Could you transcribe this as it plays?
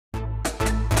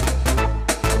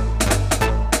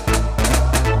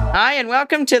Hi, and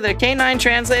welcome to the Canine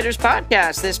Translators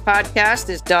podcast. This podcast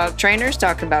is dog trainers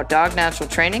talking about dog natural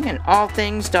training and all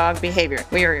things dog behavior.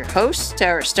 We are your hosts,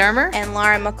 Tara Sturmer and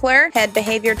Laura McClure, head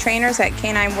behavior trainers at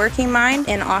Canine Working Mind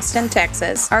in Austin,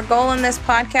 Texas. Our goal in this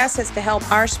podcast is to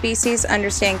help our species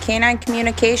understand canine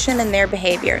communication and their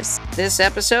behaviors. This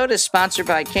episode is sponsored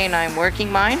by Canine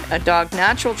Working Mind, a dog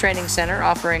natural training center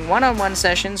offering one-on-one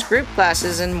sessions, group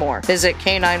classes, and more. Visit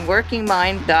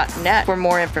canineworkingmind.net for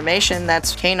more information.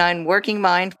 That's Canine Working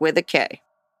Mind with a K.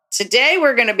 Today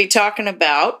we're going to be talking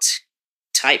about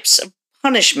types of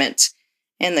punishment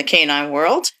in the canine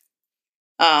world.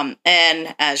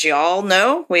 And as you all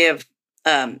know, we have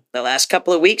the last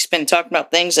couple of weeks been talking about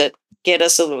things that get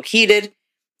us a little heated.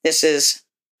 This is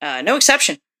no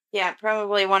exception. Yeah,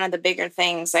 probably one of the bigger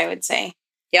things, I would say.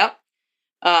 Yep.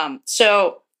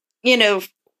 So,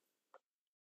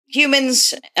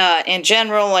 humans in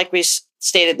general, like we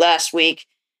stated last week,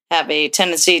 have a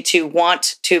tendency to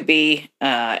want to be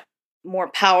more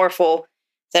powerful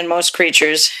than most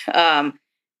creatures. Not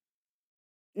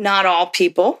all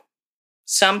people.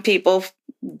 Some people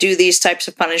do these types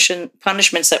of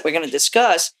punishments that we're going to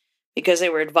discuss because they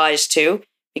were advised to,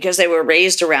 because they were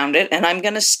raised around it. And I'm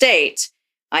going to state,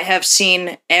 I have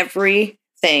seen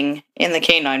everything in the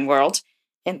canine world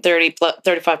in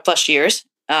 35 plus years.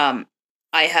 I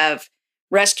have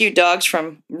rescued dogs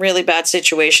from really bad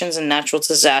situations and natural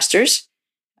disasters.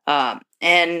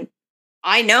 And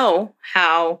I know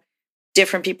how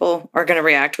different people are going to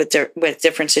react with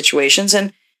different situations.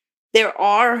 And there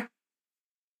are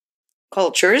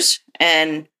cultures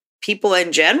and people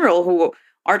in general who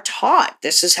are taught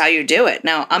this is how you do it.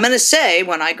 Now, I'm going to say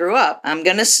when I grew up, I'm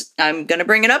going to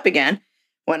bring it up again.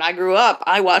 When I grew up,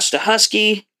 I watched a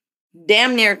husky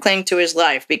damn near cling to his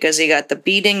life because he got the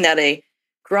beating that a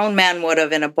grown man would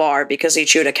have in a bar because he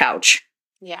chewed a couch.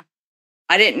 Yeah.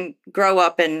 I didn't grow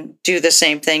up and do the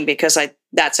same thing because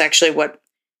that's actually what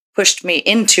pushed me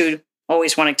into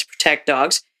always wanting to protect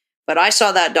dogs. But I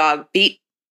saw that dog beat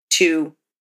to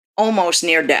almost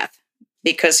near death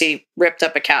because he ripped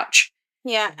up a couch.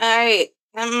 Yeah,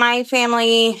 my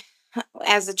family,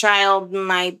 as a child,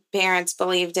 my parents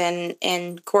believed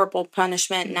in corporal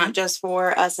punishment, not just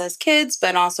for us as kids,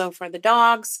 but also for the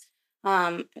dogs.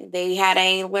 They had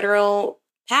a literal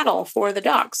paddle for the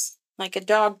dogs, like a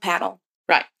dog paddle.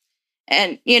 Right.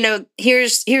 And,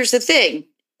 here's the thing.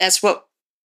 That's what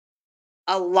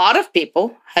a lot of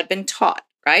people had been taught,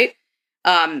 right?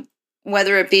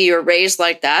 Whether it be you're raised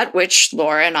like that, which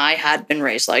Laura and I had been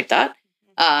raised like that,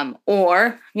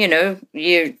 or,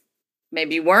 you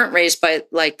maybe weren't raised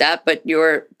like that, but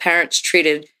your parents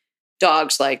treated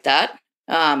dogs like that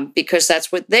because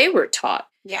that's what they were taught.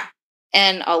 Yeah.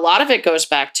 And a lot of it goes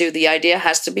back to the idea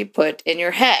has to be put in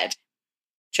your head,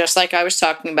 just like I was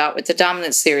talking about with the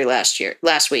dominance theory last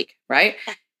week, right?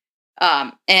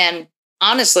 And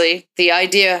honestly, the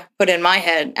idea put in my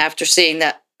head after seeing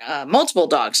that multiple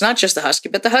dogs, not just the husky,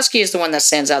 but the husky is the one that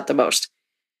stands out the most.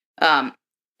 And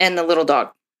the little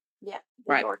dog. Yeah.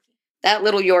 Right. Yorkie. That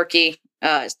little Yorkie,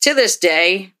 to this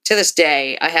day,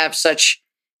 I have such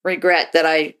regret that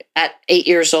I, at 8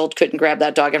 years old, couldn't grab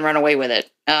that dog and run away with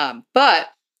it. But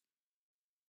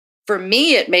for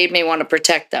me, it made me want to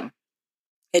protect them.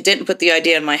 It didn't put the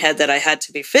idea in my head that I had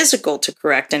to be physical to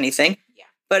correct anything. Yeah.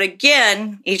 But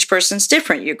again, each person's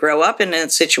different. You grow up in a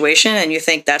situation and you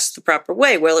think that's the proper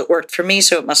way. Well, it worked for me,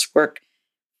 so it must work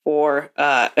for,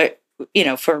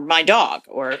 for my dog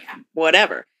or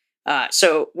whatever.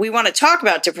 So we want to talk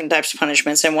about different types of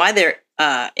punishments and why they're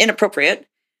inappropriate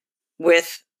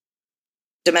with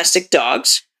domestic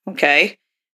dogs. Okay.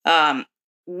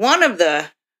 One of the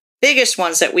biggest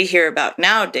ones that we hear about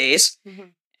nowadays,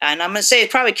 and I'm going to say it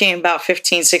probably came about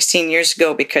 15, 16 years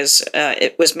ago because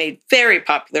it was made very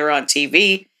popular on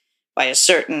TV by a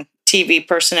certain TV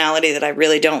personality that I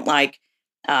really don't like.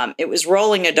 It was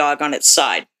rolling a dog on its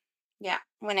side. Yeah.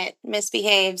 When it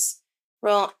misbehaves,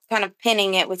 kind of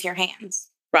pinning it with your hands.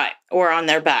 Right. Or on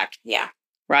their back. Yeah.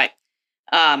 Right.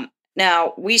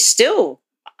 Now, we still,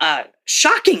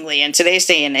 shockingly in today's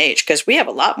day and age, because we have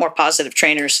a lot more positive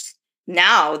trainers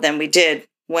now than we did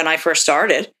when I first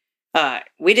started. I'm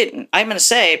going to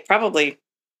say probably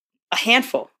a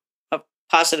handful of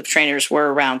positive trainers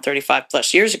were around 35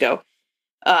 plus years ago.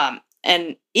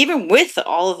 And even with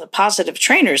all of the positive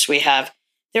trainers we have,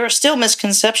 there are still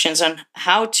misconceptions on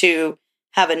how to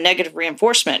have a negative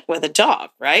reinforcement with a dog,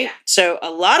 right? Yeah. So a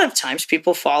lot of times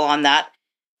people fall on that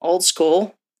old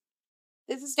school.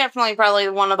 This is definitely probably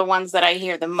one of the ones that I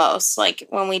hear the most. Like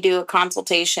when we do a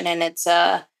consultation and it's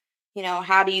how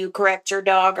do you correct your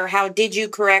dog or how did you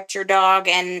correct your dog?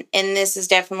 And this is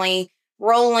definitely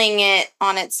rolling it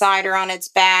on its side or on its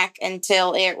back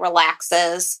until it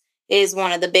relaxes is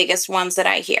one of the biggest ones that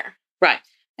I hear. Right.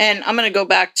 And I'm going to go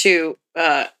back to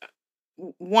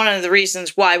one of the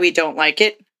reasons why we don't like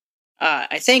it.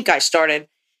 I think I started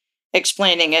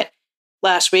explaining it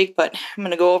last week, but I'm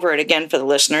going to go over it again for the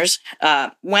listeners.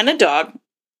 When a dog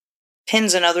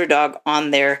pins another dog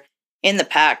in the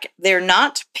pack, they're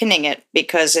not pinning it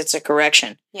because it's a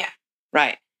correction. Yeah.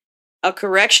 Right. A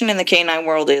correction in the canine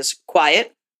world is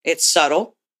quiet, it's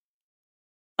subtle,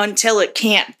 until it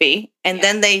can't be, and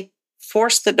then they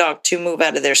force the dog to move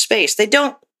out of their space. They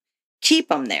don't keep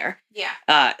them there.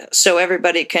 Yeah. So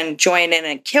everybody can join in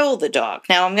and kill the dog.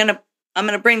 Now I'm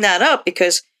gonna bring that up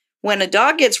because when a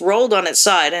dog gets rolled on its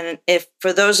side, and if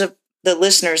for those of the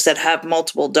listeners that have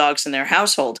multiple dogs in their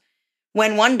household,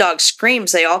 when one dog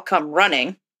screams, they all come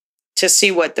running to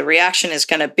see what the reaction is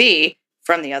going to be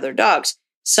from the other dogs.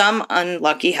 Some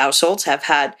unlucky households have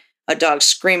had a dog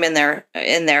scream in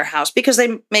their house because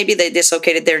maybe they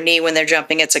dislocated their knee when they're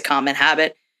jumping. It's a common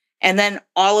habit. And then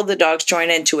all of the dogs join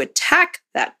in to attack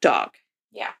that dog.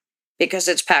 Yeah. Because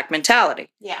it's pack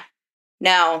mentality. Yeah.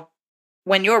 Now,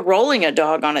 when you're rolling a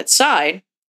dog on its side,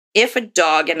 if a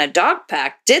dog in a dog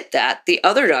pack did that, the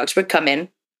other dogs would come in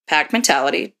pack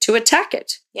mentality to attack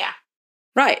it. Yeah.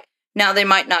 Right. Now, they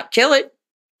might not kill it,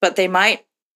 but they might,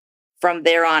 from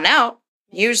there on out,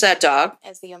 use that dog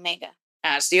as the omega.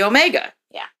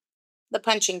 Yeah. The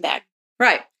punching bag.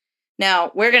 Right.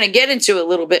 Now, we're going to get into a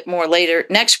little bit more later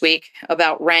next week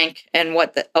about rank and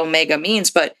what the omega means,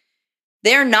 but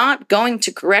they're not going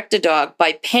to correct a dog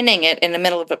by pinning it in the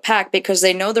middle of a pack because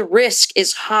they know the risk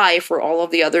is high for all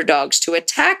of the other dogs to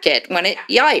attack it when it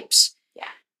yipes. Yeah.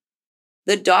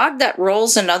 The dog that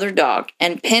rolls another dog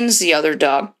and pins the other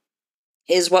dog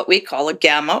is what we call a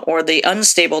gamma, or the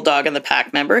unstable dog in the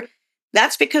pack member.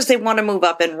 That's because they want to move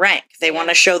up in rank. They want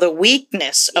to show the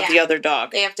weakness of the other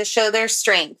dog. They have to show their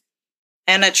strength.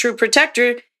 And a true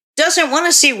protector doesn't want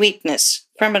to see weakness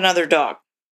from another dog.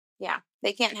 Yeah.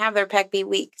 They can't have their pack be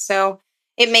weak. So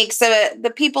it makes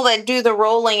the people that do the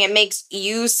rolling, it makes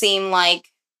you seem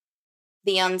like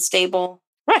the unstable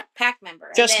pack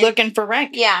member. Just looking for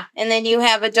rank. Yeah. And then you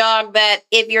have a dog that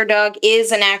if your dog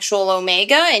is an actual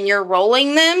omega and you're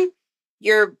rolling them,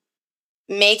 you're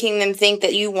making them think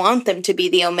that you want them to be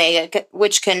the omega,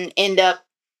 which can end up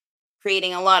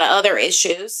creating a lot of other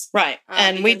issues. Right.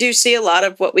 And we do see a lot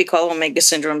of what we call omega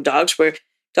syndrome dogs, where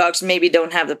dogs maybe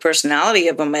don't have the personality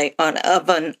of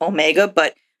an omega,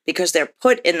 but because they're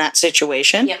put in that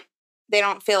situation. Yep. They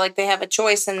don't feel like they have a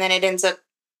choice, and then it ends up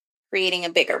creating a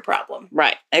bigger problem.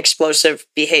 Right. Explosive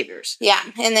behaviors. Yeah.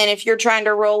 And then if you're trying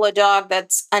to roll a dog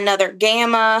that's another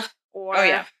gamma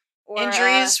or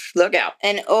injuries, look out.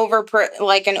 An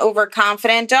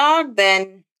overconfident dog,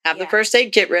 then have the first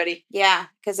aid kit ready. Yeah,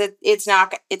 because it's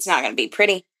not going to be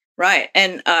pretty. Right.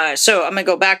 And so I'm going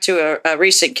to go back to a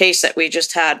recent case that we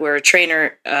just had where a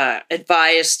trainer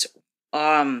advised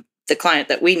the client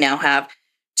that we now have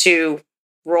to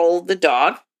roll the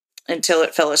dog until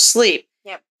it fell asleep.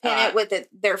 Yep. Pin it with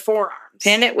their forearms.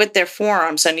 Pin it with their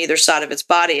forearms on either side of its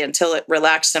body until it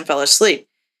relaxed and fell asleep.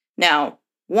 Now,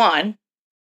 the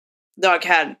dog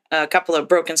had a couple of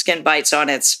broken skin bites on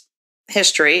its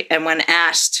history, and when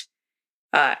asked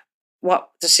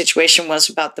what the situation was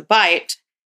about the bite,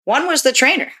 one was the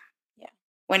trainer. Yeah.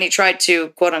 When he tried to,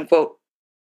 quote unquote,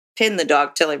 pin the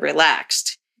dog till he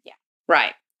relaxed. Yeah.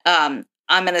 Right. I'm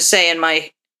going to say in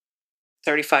my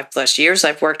 35 plus years,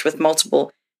 I've worked with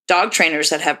multiple dog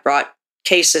trainers that have brought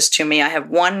cases to me. I have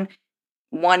one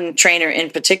trainer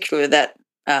in particular that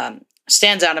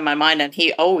stands out in my mind, and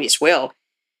he always will.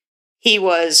 He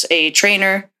was a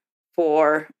trainer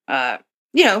for,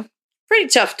 pretty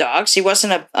tough dogs. He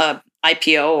wasn't a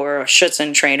IPO or a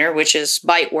Schutzen trainer, which is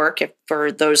bite work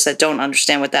for those that don't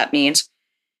understand what that means.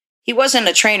 He wasn't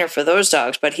a trainer for those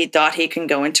dogs, but he thought he can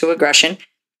go into aggression.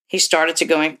 He started to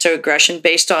go into aggression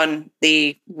based on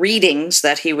the readings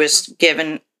that he was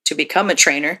given to become a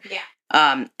trainer.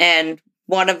 Yeah. And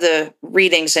one of the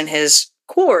readings in his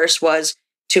course was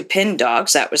to pin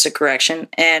dogs. That was a correction.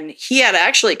 And he had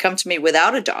actually come to me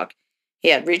without a dog. He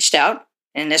had reached out,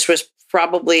 and this was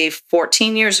probably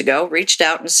 14 years ago, reached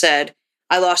out and said,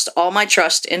 I lost all my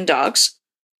trust in dogs.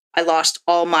 I lost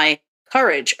all my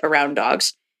courage around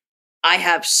dogs. I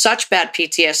have such bad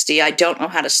PTSD. I don't know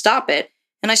how to stop it.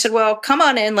 And I said, well, come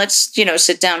on in. Let's,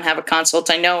 sit down and have a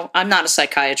consult. I know I'm not a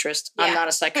psychiatrist. Yeah. I'm not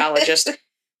a psychologist.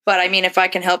 But I mean, if I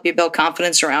can help you build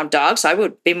confidence around dogs, I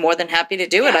would be more than happy to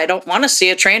do it. I don't want to see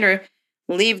a trainer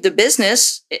leave the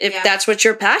business if that's what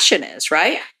your passion is,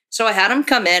 right? Yeah. So I had him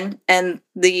come in, and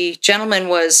the gentleman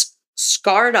was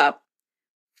scarred up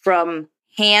from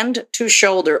hand to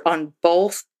shoulder on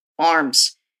both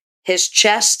arms, his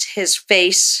chest, his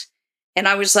face. And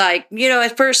I was like,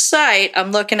 at first sight,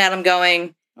 I'm looking at him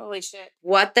going, holy shit.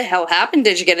 What the hell happened?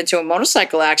 Did you get into a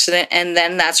motorcycle accident? And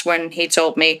then that's when he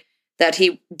told me that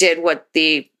he did what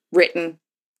the written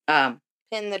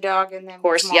pin the dog and then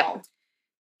course. Yep.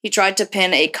 He tried to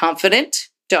pin a confident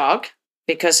dog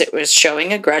because it was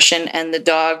showing aggression, and the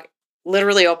dog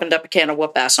literally opened up a can of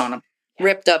whoop ass on him,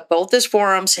 ripped up both his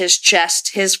forearms, his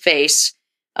chest, his face.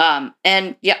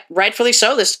 And yeah, rightfully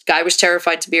so. This guy was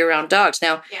terrified to be around dogs.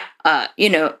 Now,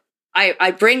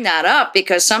 I bring that up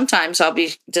because sometimes I'll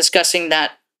be discussing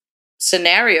that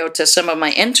scenario to some of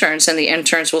my interns, and the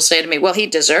interns will say to me, well, he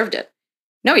deserved it.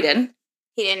 No, he didn't.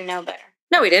 He didn't know better.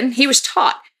 No, he didn't. He was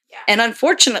taught. Yeah. And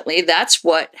unfortunately, that's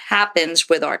what happens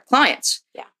with our clients.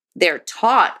 Yeah. They're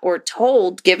taught or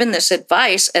told, given this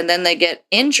advice, and then they get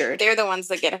injured. They're the ones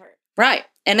that get hurt. Right.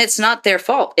 And it's not their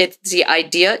fault. It's the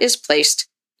idea is placed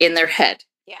in their head.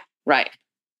 Yeah. Right.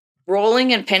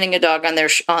 Rolling and pinning a dog on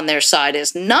their side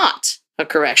is not a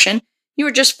correction. You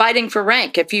were just fighting for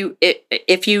rank. If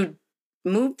you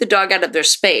move the dog out of their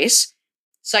space,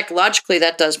 psychologically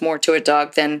that does more to a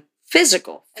dog than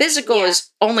physical. Physical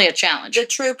is only a challenge. The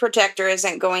true protector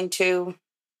isn't going to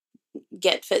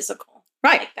get physical.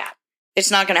 Right. Like that.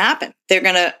 It's not going to happen. They're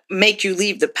going to make you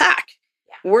leave the pack.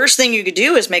 Yeah. Worst thing you could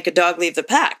do is make a dog leave the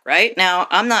pack, right? Now,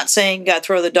 I'm not saying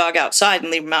throw the dog outside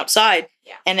and leave him outside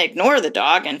and ignore the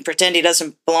dog and pretend he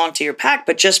doesn't belong to your pack,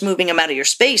 but just moving him out of your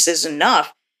space is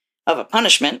enough of a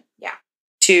punishment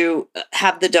to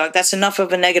have the dog. That's enough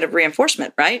of a negative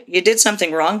reinforcement, right? You did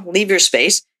something wrong, leave your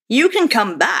space. You can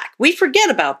come back. We forget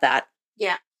about that.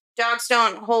 Yeah. Dogs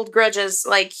don't hold grudges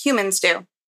like humans do.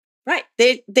 Right.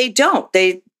 They don't.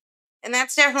 And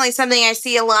that's definitely something I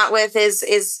see a lot with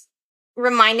is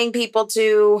reminding people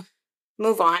to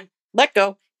move on. Let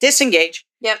go. Disengage.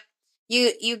 Yep.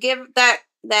 You give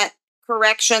that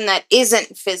correction that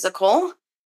isn't physical,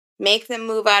 make them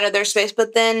move out of their space,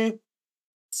 but then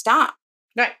stop.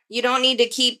 Right. You don't need to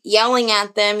keep yelling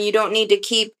at them. You don't need to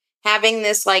keep having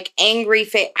this like angry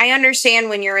face. I understand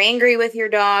when you're angry with your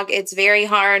dog, it's very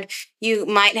hard. You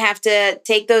might have to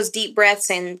take those deep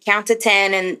breaths and count to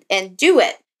 10 and do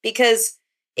it. Because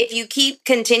if you keep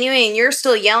continuing and you're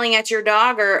still yelling at your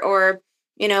dog or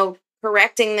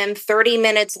correcting them 30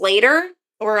 minutes later.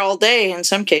 Or all day in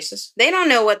some cases. They don't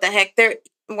know what the heck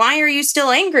why are you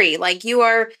still angry? Like you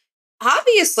are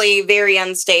obviously very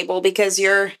unstable because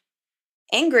you're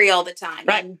angry all the time.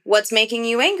 Right. And what's making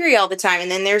you angry all the time?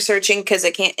 And then they're searching because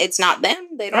it's not them.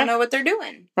 They don't know what they're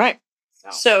doing. Right.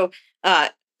 So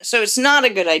it's not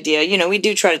a good idea. We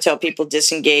do try to tell people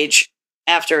disengage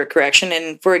after a correction.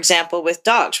 And for example, with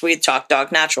dogs, we talk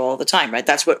dog natural all the time, right?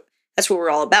 That's what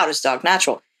we're all about is dog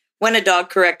natural. When a dog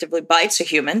correctively bites a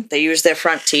human, they use their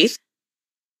front teeth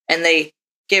and they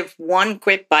give one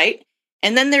quick bite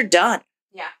and then they're done.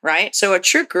 Yeah. Right? So a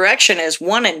true correction is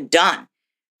one and done.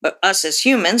 But us as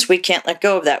humans, we can't let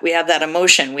go of that. We have that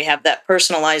emotion. We have that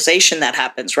personalization that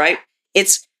happens, right?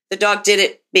 It's the dog did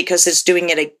it because it's doing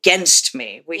it against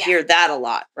me. We hear that a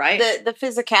lot, right? The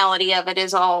physicality of it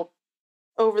is all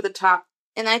over the top.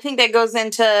 And I think that goes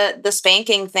into the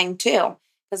spanking thing too.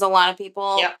 Because a lot of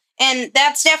people... Yep. And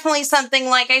that's definitely something,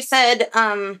 like I said,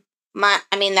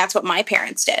 that's what my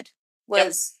parents did,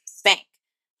 was spank.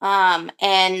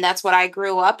 And that's what I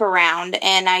grew up around.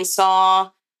 And I saw,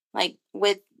 like,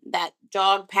 with that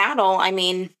dog paddle,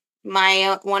 one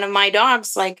of my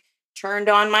dogs, like, turned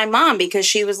on my mom because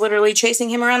she was literally chasing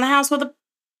him around the house with a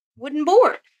wooden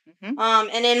board. Mm-hmm.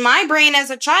 And in my brain as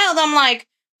a child, I'm like,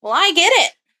 well, I get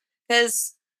it.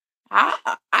 Because...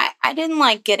 I didn't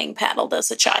like getting paddled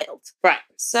as a child. Right.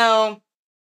 So,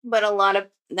 but a lot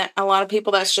of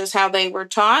people, that's just how they were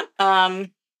taught,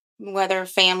 whether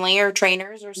family or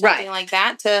trainers or something like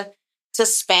that to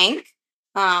spank,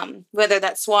 whether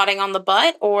that's swatting on the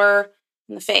butt or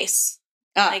in the face.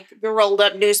 Like the rolled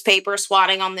up newspaper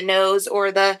swatting on the nose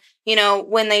or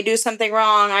when they do something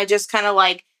wrong, I just kind of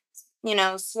like,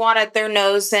 swat at their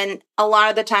nose. And a lot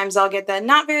of the times I'll get that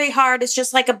not very hard. It's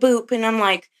just like a boop. And I'm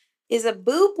like, is a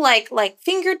boop like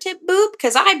fingertip boop?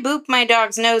 Because I boop my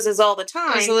dog's noses all the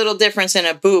time. There's a little difference in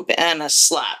a boop and a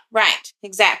slap. Right,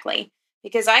 exactly.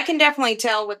 Because I can definitely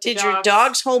tell with the dogs. Did your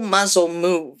dog's whole muzzle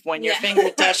move when your finger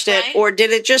touched it? Or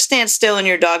did it just stand still and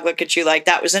your dog look at you like,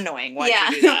 that was annoying? Why'd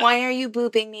you do that? Why are you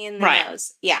booping me in the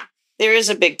nose? Yeah. There is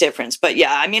a big difference. But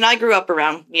I grew up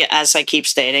around, as I keep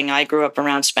stating, I grew up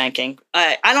around spanking.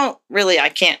 I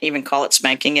can't even call it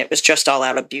spanking. It was just all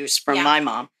out abuse from my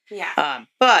mom. Yeah.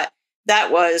 But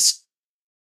that was,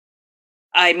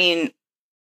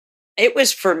 it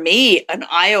was for me an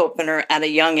eye opener at a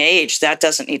young age. That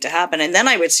doesn't need to happen. And then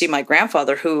I would see my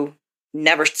grandfather who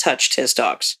never touched his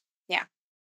dogs. Yeah.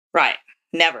 Right.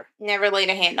 Never. Never laid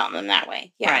a hand on them that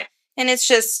way. Yeah. Right. And it's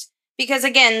just because,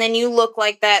 again, then you look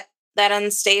like that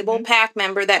unstable pack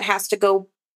member that has to go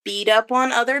beat up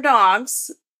on other dogs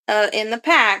in the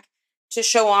pack to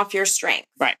show off your strength.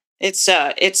 Right. It's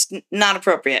not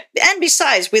appropriate. And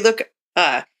besides, we look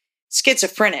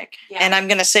schizophrenic. Yeah. And I'm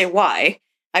going to say why.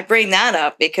 I bring that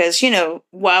up because,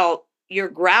 while you're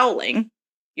growling,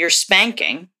 you're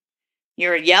spanking,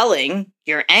 you're yelling,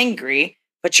 you're angry,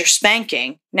 but you're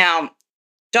spanking. Now,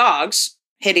 dogs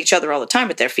hit each other all the time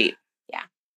with their feet. Yeah.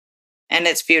 And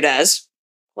it's viewed as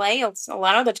play a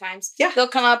lot of the times. Yeah. They'll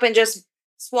come up and just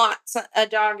swat a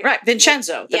dog. Right.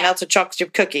 Vincenzo, the melted chocolate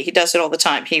chip cookie. He does it all the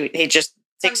time. He just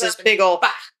takes his big old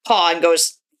paw and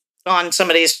goes on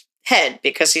somebody's head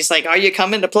because he's like, are you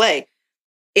coming to play?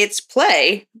 It's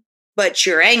play, but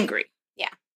you're angry. Yeah.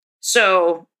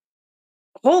 So,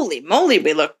 holy moly,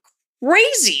 we look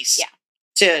crazies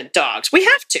to dogs. We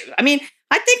have to. I mean,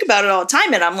 I think about it all the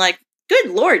time and I'm like,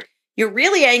 good Lord, you're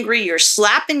really angry. You're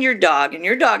slapping your dog and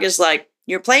your dog is like,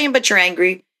 you're playing, but you're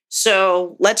angry.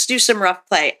 So let's do some rough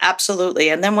play. Absolutely.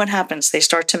 And then what happens? They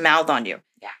start to mouth on you.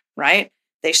 Yeah. Right?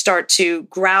 They start to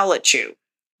growl at you.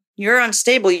 You're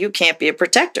unstable. You can't be a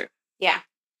protector. Yeah.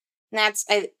 And that's,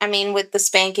 I mean, with the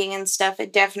spanking and stuff,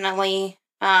 it definitely,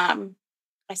 I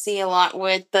see a lot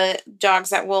with the dogs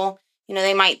that will,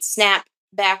 they might snap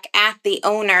back at the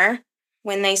owner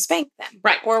when they spank them.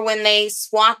 Right. Or when they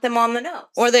swat them on the nose.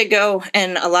 Or they go,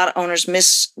 and a lot of owners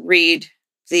misread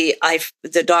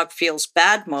the dog feels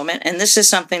bad moment. And this is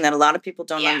something that a lot of people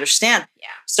don't understand. Yeah.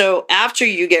 So after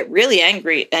you get really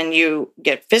angry and you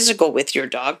get physical with your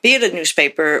dog, be it a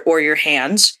newspaper or your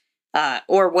hands,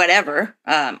 or whatever.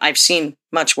 I've seen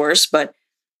much worse, but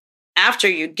after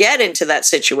you get into that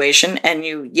situation and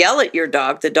you yell at your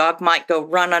dog, the dog might go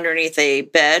run underneath a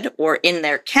bed or in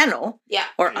their kennel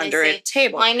or under a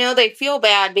table. Well, I know they feel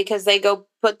bad because they go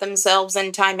put themselves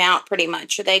in timeout pretty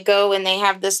much. They go and they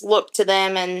have this look to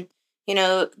them and,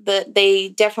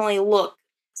 they definitely look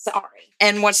sorry.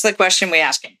 And what's the question we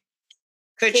ask them?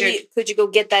 Could you go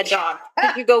get that dog?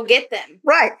 Could you go get them?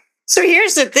 Right. So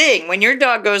here's the thing. When your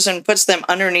dog goes and puts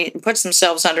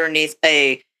themselves underneath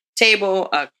a table,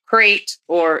 a crate,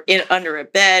 or under a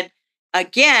bed,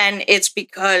 again, it's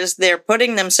because they're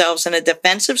putting themselves in a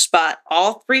defensive spot.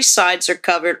 All three sides are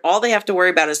covered. All they have to worry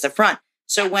about is the front.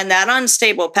 So when that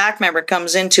unstable pack member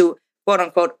comes in to, quote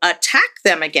unquote, attack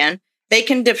them again, they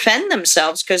can defend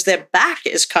themselves because their back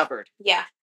is covered. Yeah.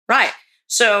 Right.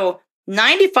 So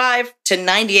 95 to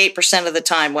 98% of the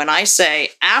time when I say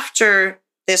after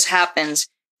this happens,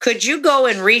 could you go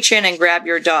and reach in and grab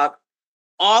your dog?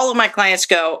 All of my clients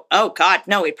go, oh God,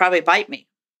 no, he'd probably bite me.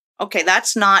 Okay,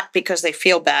 that's not because they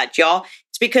feel bad, y'all.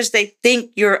 It's because they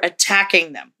think you're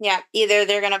attacking them. Yeah, either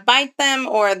they're going to bite them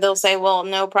or they'll say, well,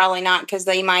 no, probably not, because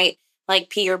they might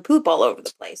pee or poop all over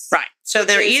the place. Right. So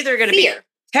they're either going to be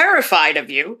terrified of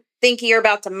you, think you're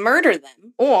about to murder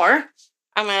them, or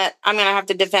I'm gonna have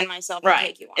to defend myself and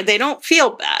take you on. They don't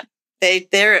feel bad.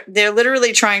 They're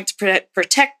literally trying to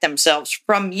protect themselves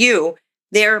from you,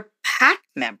 their pack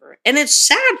member. And it's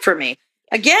sad for me.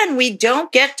 Again, we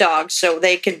don't get dogs so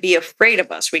they can be afraid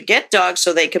of us. We get dogs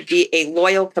so they could be a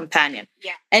loyal companion.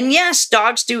 Yeah. And yes,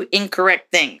 dogs do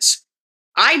incorrect things.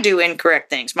 I do incorrect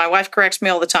things. My wife corrects me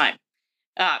all the time.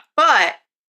 But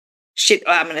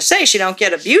I'm going to say she don't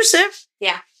get abusive.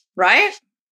 Yeah. Right?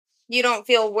 You don't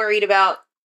feel worried about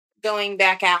going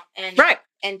back out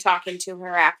and talking to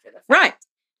her after the fact. Right.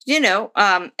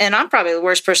 And I'm probably the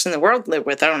worst person in the world to live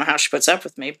with. I don't know how she puts up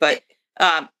with me, but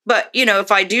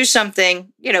if I do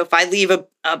something, if I leave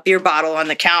a beer bottle on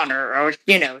the counter or,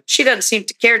 she doesn't seem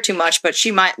to care too much, but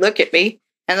she might look at me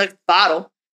and look at the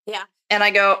bottle. Yeah. And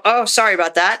I go, oh, sorry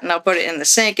about that. And I'll put it in the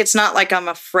sink. It's not like I'm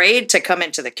afraid to come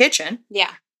into the kitchen.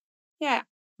 Yeah. Yeah.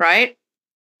 Right.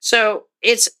 So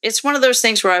it's one of those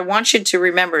things where I want you to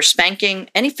remember spanking,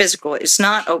 any physical, is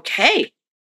not okay.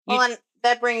 Well, and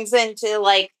that brings into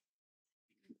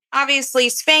obviously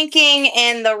spanking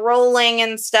and the rolling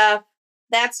and stuff.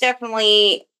 That's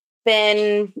definitely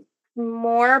been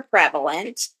more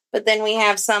prevalent. But then we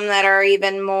have some that are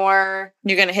even more.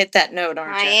 You're going to hit that note,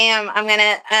 aren't you? I am. I'm going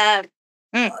to.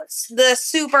 The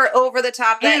super over the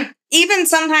top. That even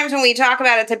sometimes when we talk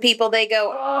about it to people, they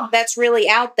go, "Oh, that's really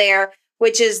out there,"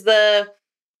 which is the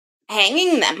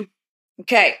hanging them.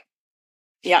 Okay.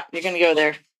 Yeah, you're going to go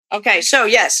there. Okay, so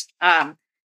yes,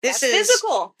 this is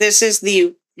physical. This is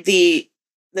the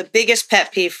biggest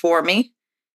pet peeve for me.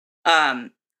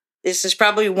 This is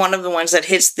probably one of the ones that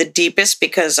hits the deepest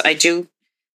because I do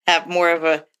have more of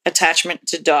a attachment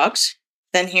to dogs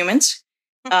than humans.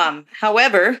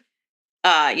 However,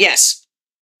 yes,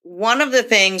 one of the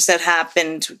things that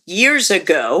happened years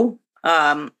ago,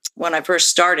 when I first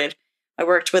started, I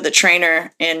worked with a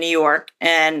trainer in New York,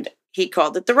 and he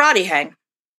called it the Roddy hang.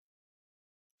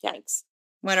 Yikes.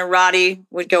 When a Roddy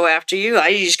would go after you,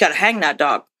 you just got to hang that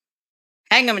dog.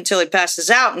 Hang him until he passes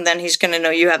out, and then he's going to know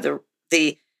you have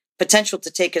the potential to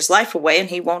take his life away, and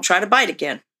he won't try to bite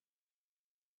again.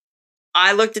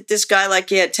 I looked at this guy like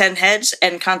he had 10 heads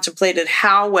and contemplated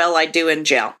how well I do in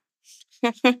jail.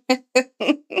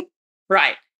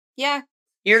 Right. Yeah.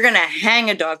 You're going to hang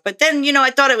a dog. But then,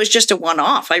 I thought it was just a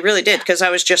one-off. I really did, because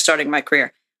I was just starting my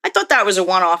career. I thought that was a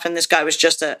one-off, and this guy was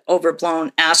just an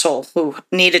overblown asshole who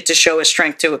needed to show his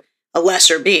strength to a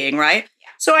lesser being, right? Yeah.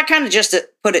 So I kind of just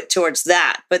put it towards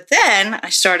that. But then I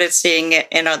started seeing it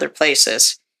in other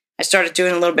places. I started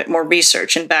doing a little bit more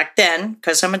research. And back then,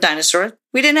 because I'm a dinosaur,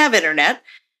 we didn't have internet.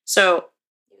 So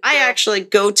I actually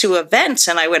go to events,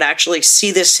 and I would actually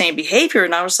see this same behavior.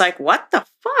 And I was like, what the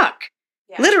fuck?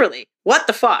 Yeah. Literally, what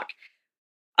the fuck?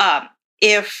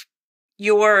 If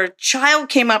your child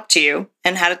came up to you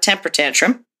and had a temper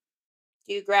tantrum,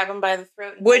 do you grab him by the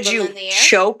throat? And would you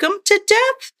choke him to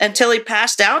death until he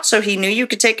passed out so he knew you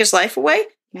could take his life away?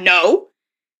 No,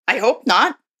 I hope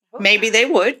not. Maybe they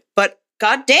would, but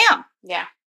goddamn. Yeah.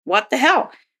 What the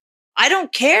hell? I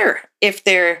don't care if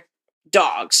they're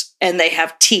dogs and they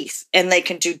have teeth and they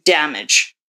can do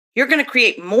damage. You're going to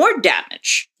create more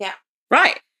damage. Yeah.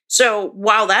 Right. So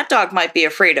while that dog might be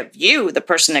afraid of you, the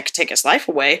person that could take his life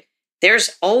away,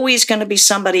 there's always going to be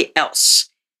somebody else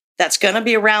that's going to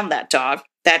be around that dog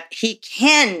that he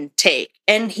can take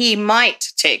and he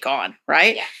might take on,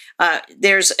 right? Yeah.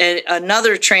 There's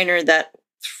another trainer that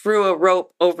threw a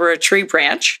rope over a tree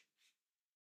branch.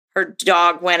 Her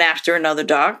dog went after another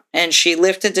dog, and she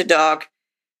lifted the dog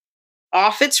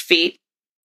off its feet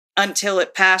until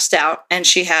it passed out, and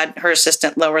she had her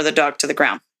assistant lower the dog to the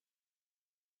ground.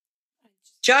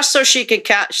 Just so she could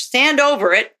stand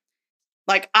over it,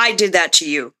 like I did that to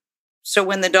you. So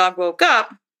when the dog woke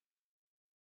up,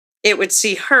 it would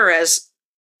see her as,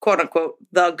 quote unquote,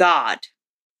 the god.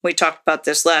 We talked about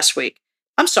this last week.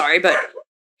 I'm sorry, but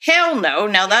hell no.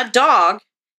 Now that dog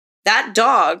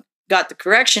got the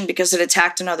correction because it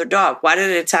attacked another dog. Why did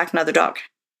it attack another dog?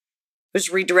 It was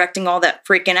redirecting all that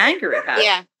freaking anger it had.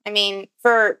 Yeah. I mean,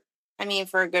 for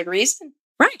a good reason.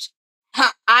 Right.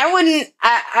 I wouldn't,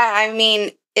 I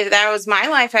mean, if that was my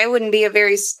life, I wouldn't be a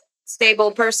very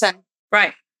stable person.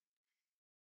 Right.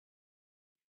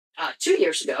 2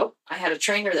 years ago, I had a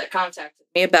trainer that contacted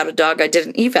me about a dog I did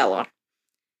an eval on.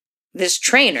 This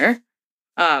trainer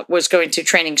was going to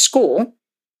training school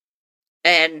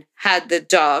and had the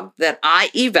dog that I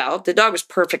evaled. The dog was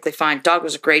perfectly fine. Dog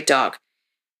was a great dog.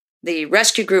 The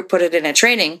rescue group put it in a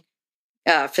training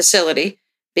facility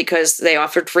because they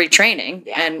offered free training.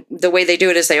 Yeah. And the way they do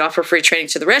it is they offer free training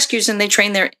to the rescues, and they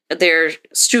train their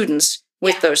students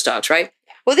with those dogs, right?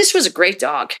 Yeah. Well, this was a great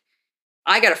dog.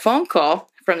 I got a phone call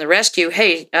from the rescue.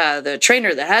 Hey, the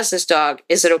trainer that has this dog,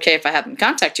 is it okay if I have them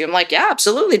contact you? I'm like, yeah,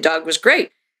 absolutely. Dog was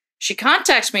great. She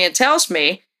contacts me and tells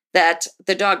me that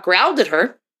the dog growled at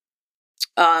her,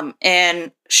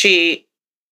 and she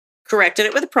corrected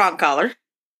it with a prong collar.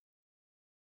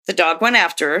 The dog went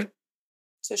after her.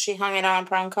 So she hung it on a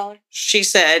prong collar? She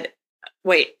said,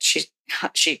 wait,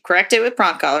 she corrected it with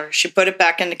prong collar. She put it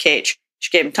back in the cage. She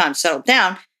gave him time to settle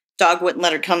down. Dog wouldn't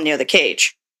let her come near the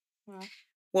cage. Hmm.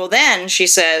 Well, then she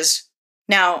says,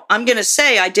 now I'm going to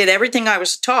say I did everything I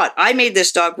was taught. I made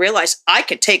this dog realize I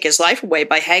could take his life away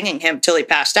by hanging him till he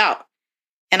passed out.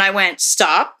 And I went,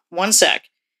 stop, 1 sec.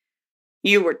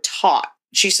 You were taught.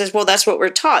 She says, well, that's what we're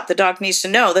taught. The dog needs to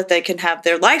know that they can have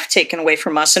their life taken away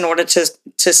from us in order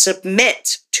to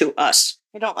submit to us.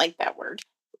 I don't like that word.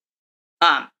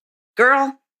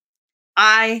 Girl,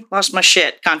 I lost my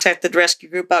shit. Contacted the rescue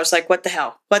group. I was like, what the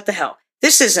hell? What the hell?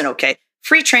 This isn't okay.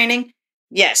 Free training.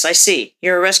 Yes, I see.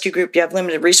 You're a rescue group. You have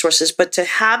limited resources. But to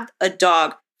have a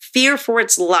dog fear for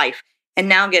its life and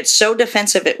now get so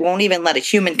defensive it won't even let a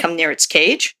human come near its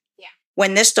cage. Yeah.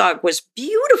 When this dog was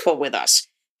beautiful with us.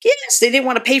 Yes, they didn't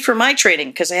want to pay for my training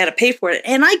because I had to pay for it.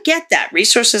 And I get that.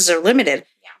 Resources are limited.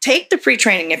 Yeah. Take the free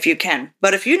training if you can.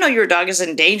 But if you know your dog is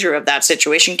in danger of that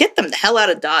situation, get them the hell out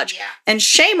of Dodge. Yeah. And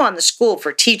shame on the school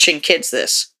for teaching kids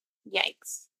this.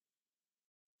 Yikes.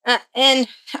 And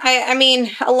I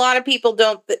mean, a lot of people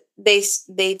don't, they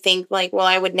think like, well,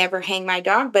 I would never hang my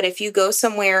dog. But if you go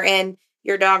somewhere and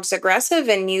your dog's aggressive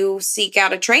and you seek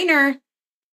out a trainer,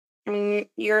 I mean,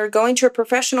 you're going to a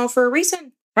professional for a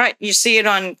reason. Right. You see it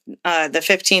on the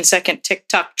 15-second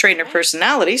TikTok trainer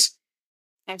personalities.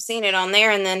 I've seen it on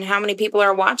there. And then how many people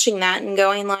are watching that and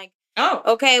going like, Oh,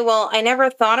 okay, well, I never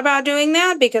thought about doing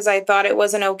that because I thought it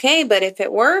wasn't okay. But if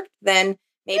it worked, then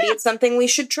maybe it's something we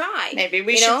should try. maybe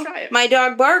we should try it. My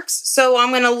dog barks, so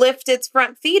I'm going to lift its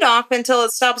front feet off until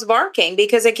it stops barking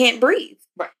because it can't breathe.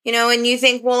 Right. And you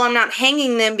think, well, I'm not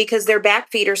hanging them because their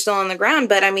back feet are still on the ground.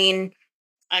 But I mean,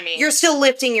 you're still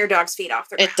lifting your dog's feet off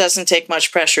the ground. It doesn't take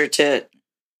much pressure to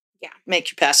make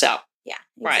you pass out. Yeah,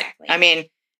 exactly. Right. I mean,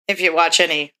 if you watch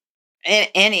any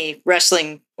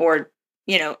wrestling or,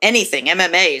 anything,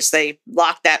 MMAs, they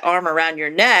lock that arm around your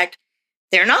neck.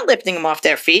 They're not lifting them off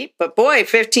their feet, but boy,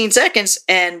 15 seconds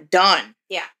and done.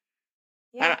 Yeah.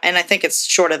 And I think it's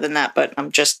shorter than that, but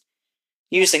I'm just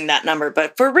using that number.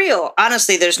 But for real,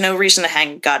 honestly, there's no reason to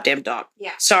hang a goddamn dog.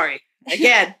 Yeah. Sorry.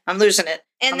 Again, I'm losing it.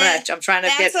 And I'm trying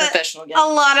to get professional again. A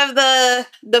lot of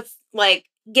the like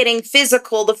getting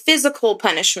physical, the physical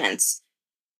punishments.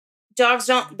 Dogs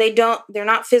they're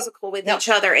not physical with each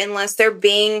other unless they're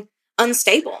being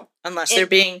unstable. Unless they're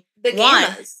being, the one,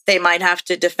 gammas. they might have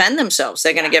to defend themselves.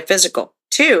 They're going to get physical.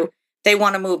 Two, they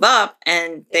want to move up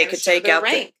and they could take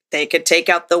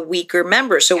out the weaker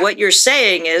member. So what you're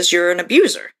saying is you're an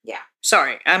abuser. Yeah.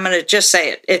 Sorry, I'm going to just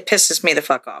say it. It pisses me the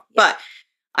fuck off. Yeah. But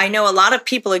I know a lot of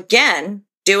people, again,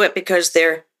 do it because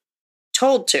they're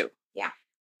told to. Yeah.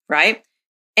 Right?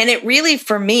 And it really,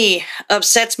 for me,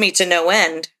 upsets me to no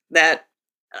end that,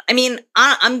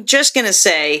 I'm just going to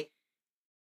say,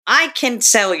 I can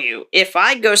tell you, if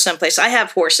I go someplace, I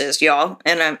have horses, y'all.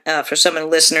 And for some of the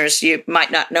listeners, you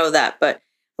might not know that, but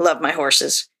I love my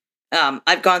horses.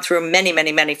 I've gone through many,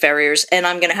 many, many farriers, and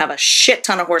I'm going to have a shit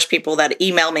ton of horse people that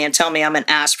email me and tell me I'm an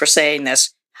ass for saying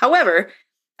this. However,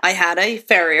 I had a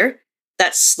farrier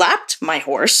that slapped my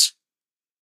horse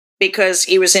because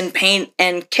he was in pain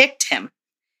and kicked him.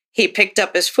 He picked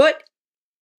up his foot.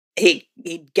 He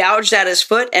gouged at his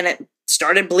foot, and it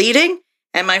started bleeding.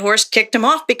 And my horse kicked him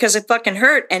off because it fucking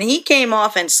hurt. And he came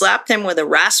off and slapped him with a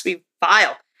raspy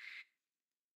file.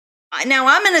 Now,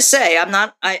 I'm going to say,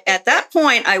 at that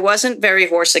point, I wasn't very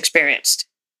horse experienced.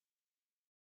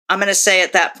 I'm going to say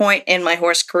at that point in my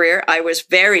horse career, I was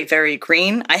very, very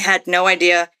green. I had no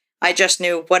idea. I just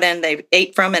knew what end they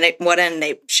ate from and what end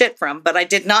they shit from. But I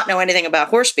did not know anything about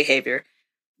horse behavior.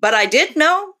 But I did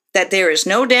know that there is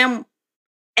no damn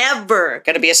ever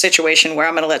going to be a situation where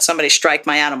I'm going to let somebody strike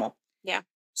my animal. Yeah.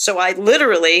 So I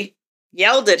literally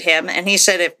yelled at him, and he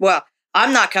said, well,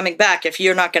 I'm not coming back if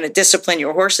you're not going to discipline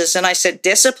your horses. And I said,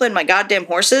 discipline my goddamn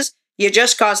horses? You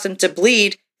just caused them to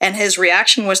bleed, and his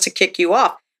reaction was to kick you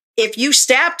off. If you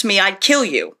stabbed me, I'd kill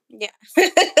you. Yeah.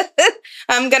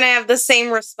 I'm going to have the same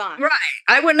response. Right.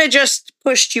 I wouldn't have just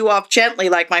pushed you off gently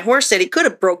like my horse did. He could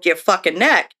have broke your fucking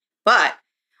neck, but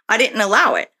I didn't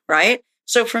allow it, right?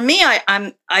 So for me,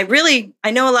 I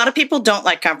know a lot of people don't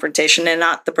like confrontation, and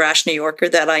not the brash New Yorker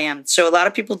that I am. So a lot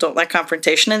of people don't like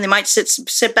confrontation, and they might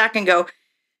sit back and go,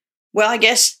 well, I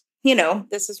guess,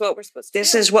 this is what we're supposed to do.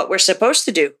 This is what we're supposed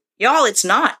to do. Y'all, it's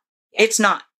not. Yeah. It's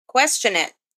not. Question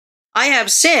it. I have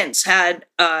since had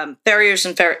farriers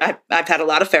and I've had a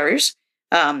lot of farriers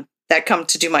that come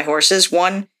to do my horses.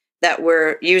 One that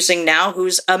we're using now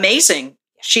who's amazing.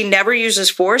 She never uses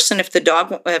force, and if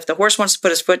the horse wants to put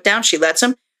his foot down, she lets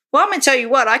him. Well, I'm going to tell you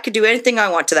what, I could do anything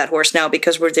I want to that horse now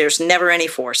because there's never any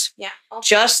force. Yeah. Okay.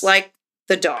 Just like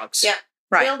the dogs. Yeah.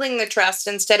 Right. Building the trust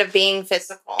instead of being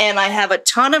physical. And I have a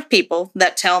ton of people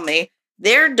that tell me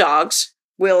their dogs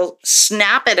will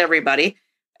snap at everybody.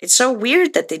 It's so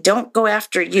weird that they don't go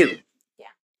after you. Yeah.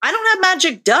 I don't have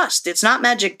magic dust. It's not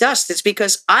magic dust. It's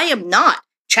because I am not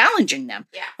challenging them.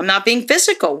 Yeah. I'm not being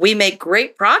physical. We make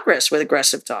great progress with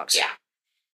aggressive dogs. Yeah.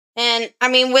 And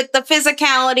with the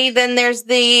physicality, then there's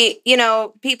the,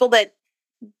 people that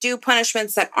do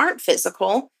punishments that aren't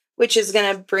physical, which is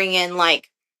going to bring in like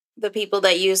the people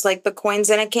that use like the coins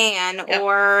in a can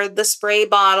or the spray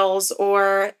bottles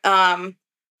or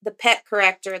the pet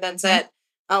corrector that's at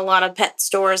a lot of pet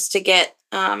stores to get.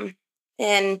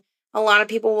 And a lot of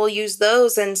people will use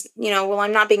those and,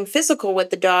 I'm not being physical with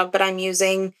the dog, but I'm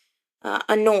using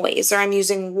a noise or I'm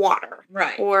using water.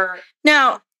 Right. Or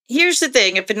now, here's the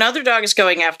thing. If another dog is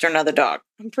going after another dog.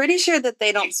 I'm pretty sure that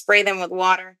they don't spray them with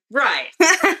water. Right.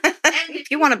 And if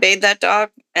you want to bathe that dog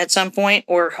at some point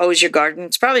or hose your garden,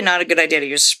 it's probably not a good idea to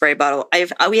use a spray bottle.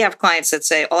 We have clients that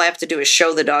say, all I have to do is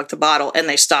show the dog the bottle and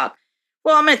they stop.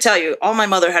 Well, I'm going to tell you, all my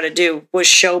mother had to do was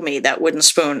show me that wooden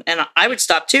spoon. And I would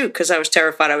stop too because I was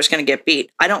terrified I was going to get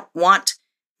beat. I don't want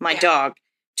my dog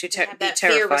to be terrified.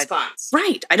 Fear response.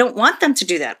 Right. I don't want them to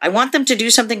do that. I want them to do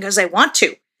something because they want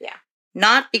to. Yeah.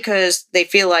 Not because they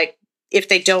feel like if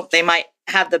they don't, they might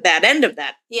have the bad end of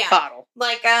that bottle.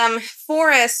 Like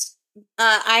Forrest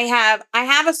I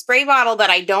have a spray bottle that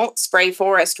I don't spray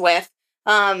Forrest with.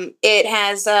 It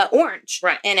has orange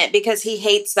in it because he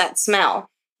hates that smell.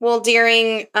 Well,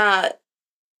 during the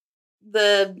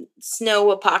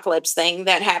snow apocalypse thing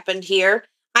that happened here,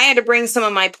 I had to bring some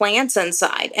of my plants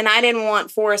inside, and I didn't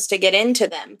want Forrest to get into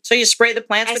them. So you spray the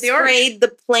plants with the orange? I sprayed the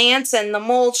plants and the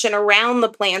mulch and around the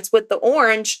plants with the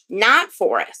orange, not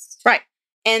Forrest. Right.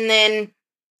 And then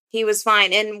he was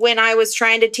fine. And when I was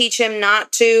trying to teach him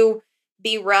not to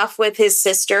be rough with his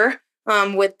sister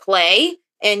with play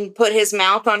and put his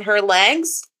mouth on her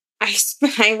legs,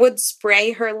 I would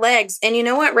spray her legs. And you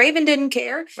know what? Raven didn't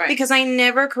care because I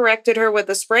never corrected her with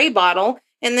a spray bottle.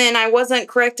 And then I wasn't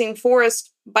correcting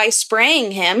Forrest by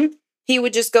spraying him. He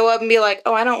would just go up and be like,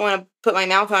 oh, I don't want to put my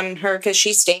mouth on her because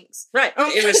she stinks. Right.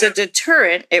 It was a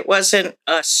deterrent. It wasn't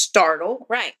a startle.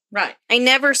 Right. Right. I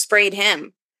never sprayed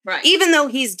him. Right. Even though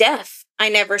he's deaf, I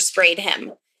never sprayed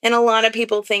him. And a lot of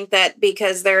people think that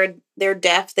because they're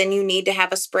deaf, then you need to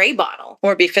have a spray bottle.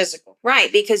 Or be physical.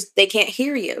 Right, because they can't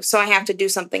hear you. So I have to do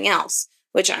something else,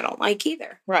 which I don't like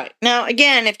either. Right. Now,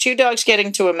 again, if two dogs get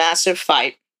into a massive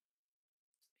fight,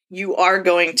 you are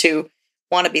going to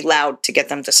want to be loud to get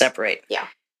them to separate. Yeah.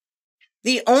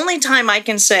 The only time I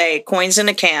can say coins in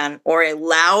a can or a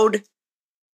loud,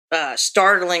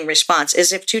 startling response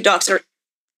is if two dogs are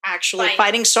actually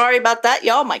fighting. Sorry about that,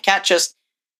 y'all. My cat just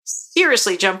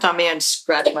seriously jumped on me and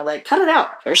scratched my leg. Cut it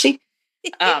out, Percy.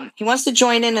 He wants to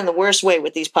join in the worst way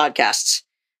with these podcasts.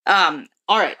 All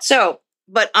right. So,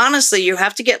 but honestly, you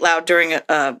have to get loud during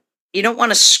you don't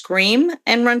want to scream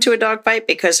and run to a dog fight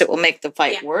because it will make the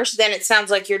fight worse. Then it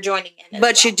sounds like you're joining in.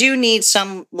 But you do need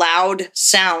some loud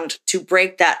sound to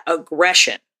break that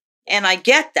aggression. And I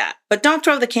get that. But don't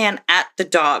throw the can at the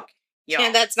dog. Y'all.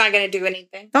 Yeah, that's not going to do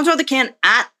anything. Don't throw the can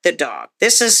at the dog.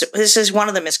 This is one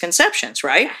of the misconceptions,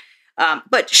 right? Yeah.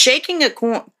 But shaking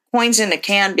coins in a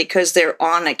can because they're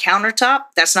on a countertop,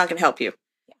 that's not going to help you.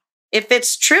 Yeah. If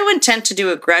it's true intent to do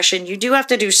aggression, you do have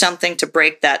to do something to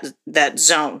break that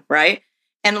zone, right?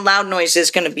 And a loud noise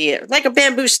is going to be it, like a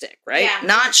bamboo stick, right? Yeah.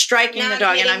 Not striking the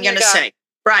dog. And I'm going to say,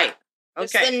 right.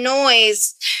 Okay. It's the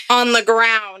noise on the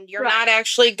ground. You're not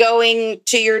actually going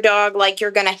to your dog like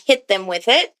you're going to hit them with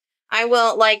it. I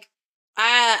will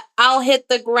I'll hit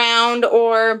the ground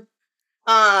or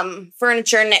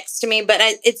furniture next to me, but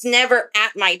it's never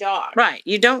at my dog. Right.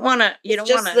 You don't want to. You don't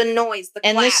want just the noise, the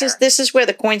clatter. And this is where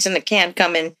the coins in the can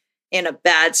come in a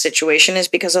bad situation, is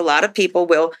because a lot of people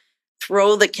will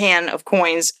throw the can of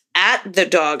coins at the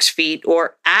dog's feet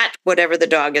or at whatever the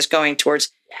dog is going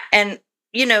towards, and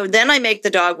then I make the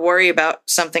dog worry about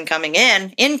something coming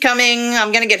in. Incoming,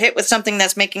 I'm going to get hit with something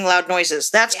that's making loud noises.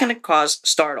 That's going to cause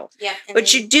startle. Yeah.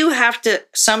 But you do have to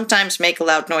sometimes make a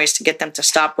loud noise to get them to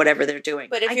stop whatever they're doing.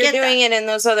 But if you're doing it in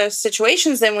those other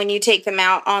situations, then when you take them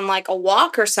out on like a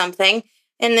walk or something,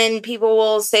 and then people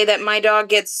will say that my dog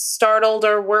gets startled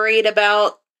or worried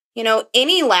about,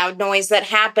 any loud noise that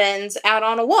happens out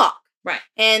on a walk. Right.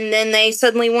 And then they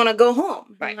suddenly want to go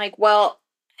home. Right. I'm like, well,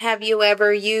 have you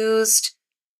ever used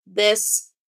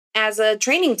this as a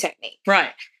training technique?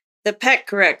 Right. The pet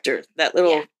corrector, that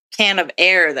little can of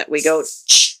air that we go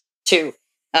to.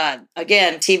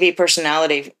 Again, TV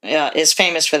personality is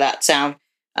famous for that sound.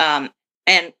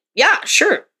 And yeah,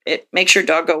 sure. It makes your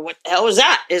dog go, what the hell was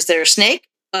that? Is there a snake?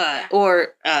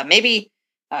 Or maybe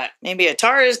a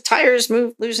tires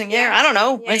losing air. I don't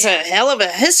know. It's a hell of a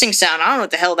hissing sound. I don't know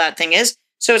what the hell that thing is.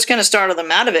 So it's going to startle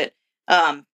them out of it.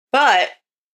 But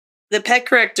the pet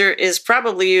corrector is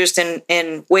probably used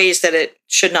in ways that it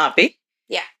should not be.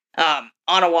 Yeah.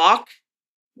 On a walk,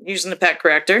 using the pet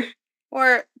corrector.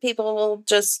 Or people will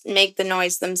just make the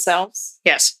noise themselves.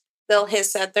 Yes. They'll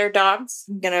hiss at their dogs.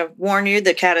 I'm going to warn you,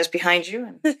 the cat is behind you,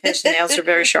 and his nails are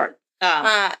very sharp.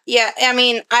 Yeah, I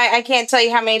mean, I can't tell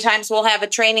you how many times we'll have a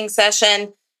training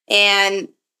session, and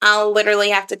I'll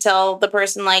literally have to tell the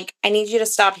person, like, I need you to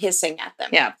stop hissing at them.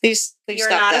 Yeah, please You're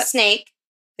stop not that. A snake.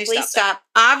 Please stop.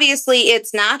 Obviously,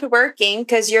 it's not working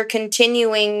because you're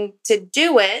continuing to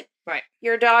do it. Right.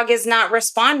 Your dog is not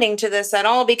responding to this at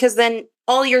all, because then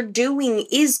all you're doing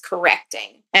is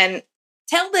correcting. And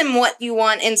tell them what you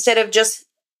want instead of just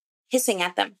hissing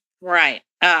at them. Right.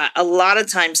 A lot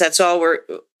of times that's all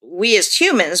we as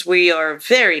humans, we are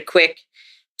very quick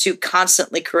to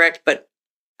constantly correct. But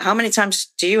how many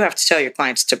times do you have to tell your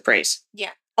clients to praise?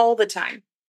 Yeah, all the time.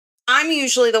 I'm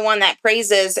usually the one that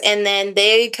praises, and then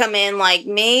they come in like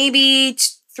maybe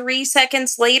 3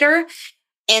 seconds later,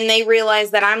 and they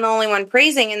realize that I'm the only one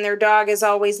praising, and their dog is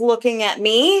always looking at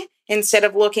me instead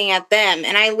of looking at them.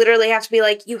 And I literally have to be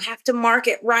like, you have to mark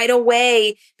it right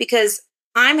away, because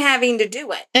I'm having to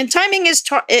do it. And timing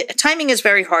is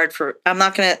very hard for. I'm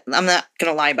not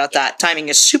gonna lie about that. Timing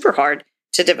is super hard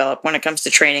to develop when it comes to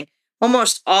training.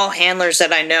 Almost all handlers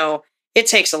that I know, it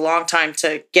takes a long time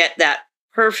to get that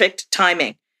perfect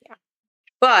timing. Yeah.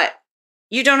 But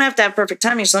you don't have to have perfect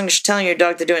timing as long as you're telling your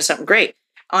dog they're doing something great.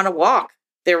 On a walk,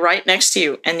 they're right next to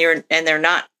you, and they're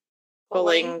not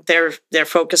pulling. They're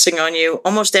focusing on you.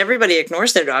 Almost everybody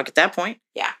ignores their dog at that point.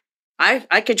 Yeah.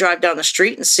 I could drive down the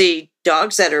street and see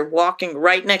dogs that are walking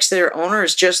right next to their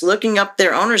owners, just looking up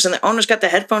their owners, and the owners got the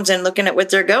headphones in looking at what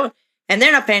they're going, and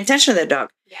they're not paying attention to their dog.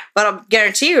 Yeah. But I'll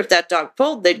guarantee you if that dog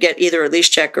pulled, they'd get either a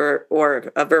leash check or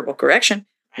a verbal correction.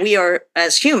 Right. We are,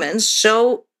 as humans,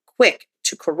 so quick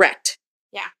to correct.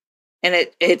 Yeah. And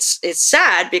it's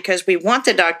sad because we want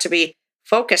the dog to be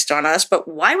focused on us, but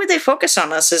why would they focus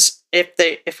on us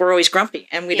if we're always grumpy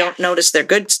and we don't notice their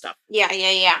good stuff? Yeah.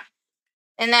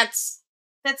 And that's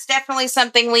definitely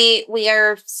something we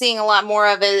are seeing a lot more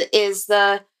of is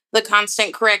the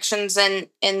constant corrections and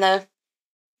the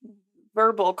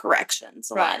verbal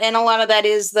corrections a lot. And a lot of that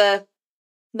is the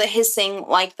hissing,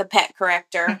 like the pet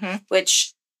corrector,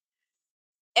 which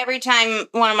every time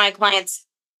one of my clients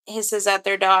hisses at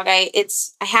their dog, I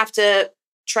have to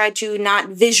try to not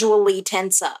visually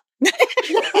tense up.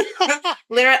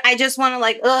 Literally, I just want to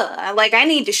like I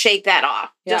need to shake that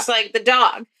off, just like the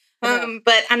dog.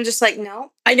 But I'm just like,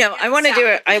 no. I know. I want to do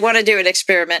it. I want to do an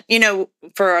experiment. You know,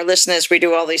 for our listeners, we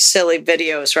do all these silly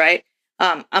videos, right?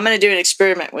 I'm going to do an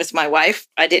experiment with my wife.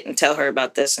 I didn't tell her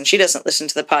about this, and she doesn't listen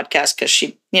to the podcast because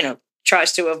she,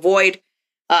 tries to avoid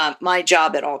my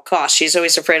job at all costs. She's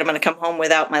always afraid I'm going to come home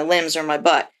without my limbs or my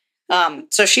butt.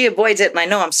 So she avoids it, and I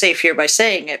know I'm safe here by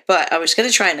saying it, but I was going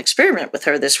to try an experiment with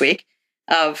her this week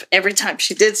of every time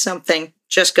she did something,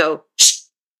 just go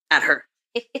at her.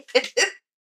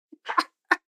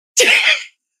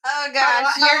 Oh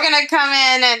gosh, you're gonna come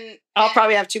in and I'll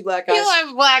probably have 2 black eyes. You'll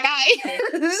have black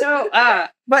eye. So,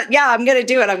 but yeah, I'm gonna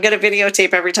do it. I'm gonna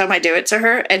videotape every time I do it to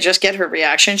her and just get her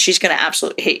reaction. She's gonna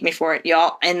absolutely hate me for it,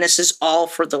 y'all. And this is all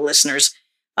for the listeners,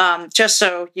 just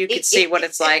so you can see what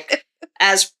it's like,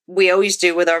 as we always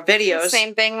do with our videos.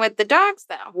 Same thing with the dogs,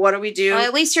 though. What do we do? Well,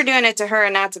 at least you're doing it to her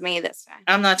and not to me this time.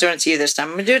 I'm not doing it to you this time.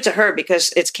 I'm gonna do it to her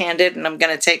because it's candid, and I'm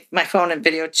gonna take my phone and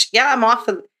video. Yeah, I'm off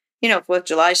of 4th of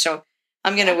July, so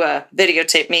I'm going to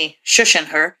videotape me shushing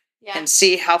her and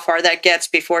see how far that gets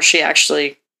before she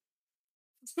actually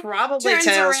probably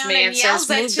tells me and says,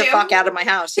 move the fuck out of my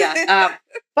house. Yeah.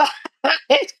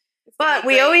 But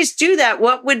we always do that.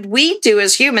 What would we do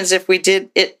as humans if we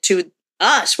did it to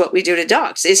us, what we do to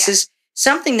dogs? This is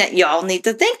something that y'all need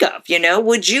to think of.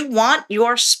 Would you want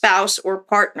your spouse or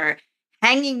partner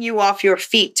hanging you off your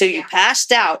feet till you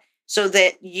passed out so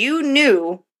that you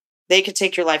knew they could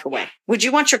take your life away? Would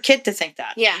you want your kid to think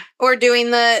that? Yeah. Or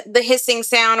doing the hissing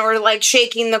sound or like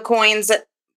shaking the coins,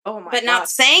 but not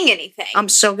saying anything. I'm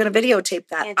so going to videotape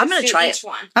that. I'm going to try it.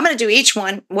 I'm going to do each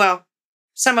one. Well,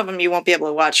 some of them you won't be able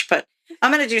to watch, but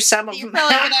I'm going to do some of them. You're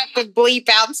probably going to have to bleep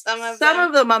out some of them. Some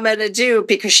of them I'm going to do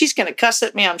because she's going to cuss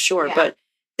at me, I'm sure. Yeah. But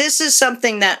this is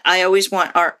something that I always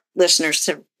want our listeners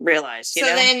to realize. You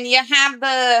know? Then you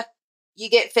have you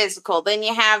get physical. Then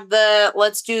you have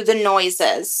let's do the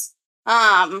noises.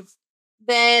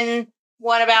 Then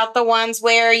what about the ones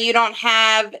where you don't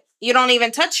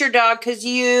even touch your dog because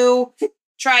you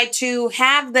try to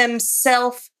have them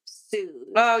self-soothe?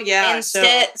 Oh yeah.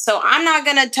 So I'm not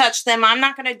going to touch them. I'm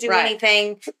not going to do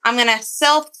anything. I'm going to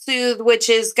self-soothe, which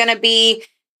is going to be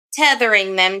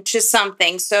tethering them to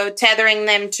something. So tethering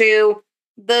them to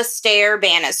the stair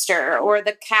banister or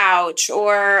the couch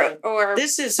or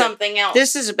this is something else.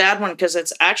 This is a bad one because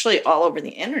it's actually all over the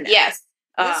internet. Yes.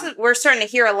 We're starting to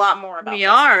hear a lot more about We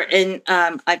are. And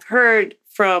I've heard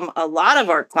from a lot of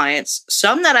our clients,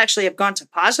 some that actually have gone to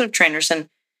positive trainers. And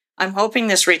I'm hoping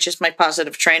this reaches my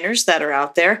positive trainers that are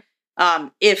out there.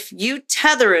 If you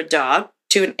tether a dog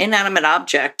to an inanimate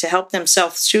object to help them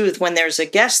self-soothe when there's a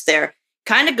guest there,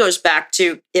 kind of goes back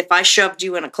to if I shoved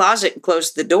you in a closet and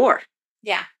closed the door.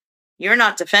 Yeah. You're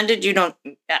not defended.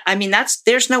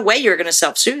 There's no way you're going to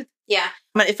self-soothe. Yeah.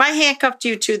 But if I handcuffed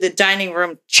you to the dining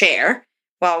room chair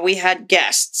while we had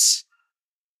guests.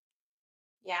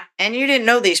 Yeah. And you didn't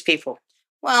know these people.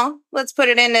 Well, let's put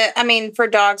it into, for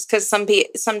dogs, because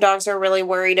some dogs are really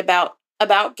worried about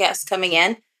guests coming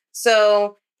in.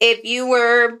 So if you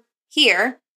were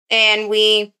here and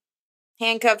we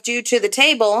handcuffed you to the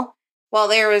table while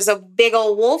there was a big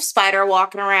old wolf spider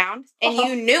walking around and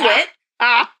you knew it.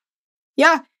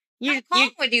 Yeah. How calm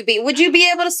would you be? Would you be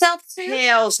able to self-soothe?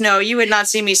 Hells no, you would not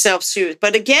see me self-soothe.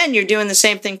 But again, you're doing the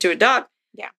same thing to a dog.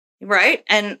 Yeah. Right?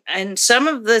 And some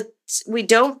of we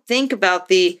don't think about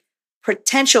the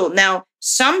potential. Now,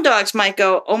 some dogs might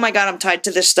go, oh my God, I'm tied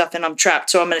to this stuff and I'm trapped,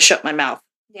 so I'm going to shut my mouth.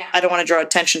 Yeah. I don't want to draw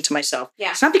attention to myself.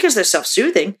 Yeah. It's not because they're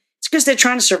self-soothing. It's because they're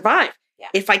trying to survive. Yeah.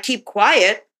 If I keep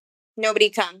quiet, nobody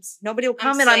comes. Nobody will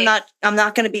come, I'm and safe. I'm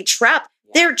not going to be trapped.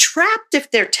 Yeah. They're trapped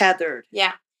if they're tethered.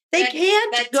 Yeah. They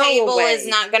can't that go table away. is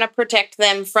not going to protect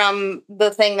them from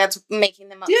the thing that's making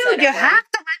them upset. Dude, you have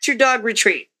to let your dog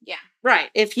retreat. Yeah. Right.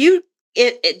 If you,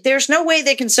 there's no way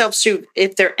they can self-soothe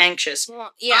if they're anxious.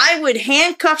 Well, yeah. I would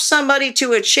handcuff somebody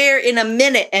to a chair in a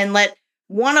minute and let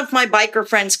one of my biker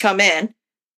friends come in,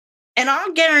 and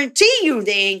I'll guarantee you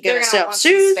they ain't going to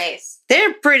self-soothe.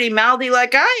 They're pretty mouthy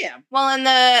like I am. Well, and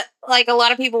a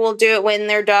lot of people will do it when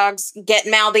their dogs get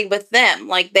mouthy with them.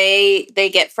 Like they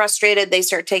get frustrated, they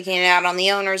start taking it out on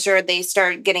the owners, or they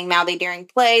start getting mouthy during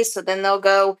play. So then they'll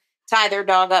go tie their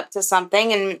dog up to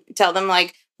something and tell them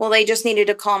like, well, they just needed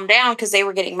to calm down because they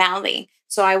were getting mouthy.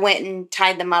 So I went and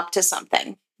tied them up to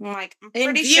something. I'm like, I'm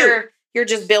pretty sure you're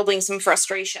just building some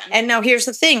frustration. And now here's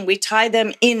the thing. We tie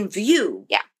them in view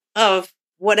of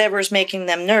whatever's making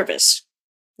them nervous.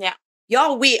 Yeah.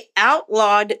 Y'all, we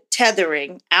outlawed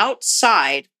tethering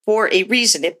outside for a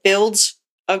reason. It builds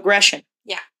aggression.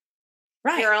 Yeah.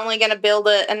 Right. You're only going to build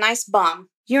a nice bomb.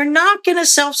 You're not going to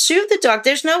self-soothe the dog.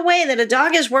 There's no way that a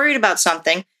dog is worried about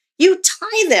something. You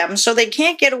tie them so they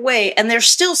can't get away, and they're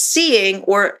still seeing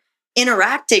or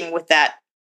interacting with that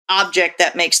object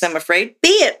that makes them afraid. Be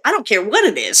it, I don't care what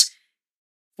it is.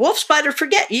 Wolf spider,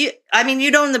 forget you. I mean,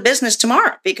 you'd own the business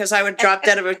tomorrow because I would drop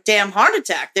dead of a damn heart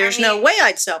attack. There's no way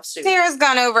I'd self-soothe. Sarah's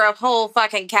gone over a whole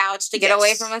fucking couch to get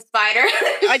away from a spider.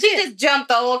 I She just jumped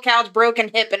the whole couch, broken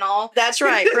hip and all. That's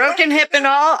right. Broken hip and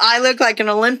all. I look like an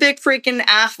Olympic freaking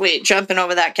athlete jumping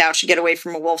over that couch to get away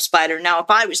from a wolf spider. Now,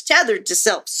 if I was tethered to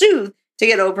self-soothe to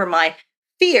get over my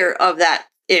fear of that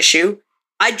issue,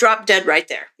 I'd drop dead right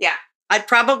there. Yeah. I'd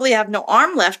probably have no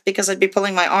arm left because I'd be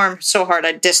pulling my arm so hard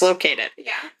I'd dislocate it.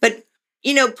 Yeah. But,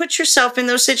 put yourself in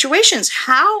those situations.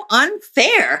 How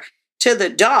unfair to the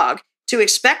dog to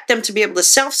expect them to be able to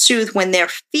self-soothe when their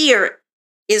fear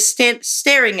is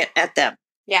staring at them.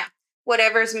 Yeah.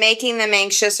 Whatever's making them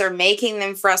anxious or making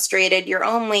them frustrated, you're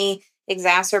only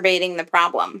exacerbating the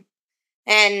problem.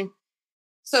 And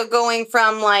so going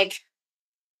from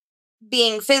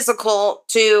being physical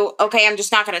to, okay, I'm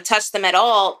just not going to touch them at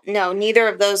all. No, neither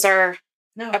of those are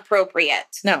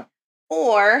appropriate. No.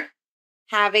 Or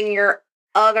having your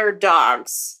other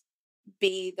dogs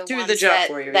be the ones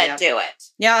that do it.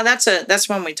 Yeah, that's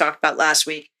one we talked about last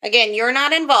week. Again, you're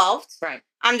not involved. Right.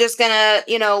 I'm just going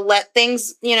to, let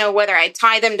things, whether I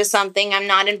tie them to something, I'm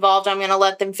not involved. I'm going to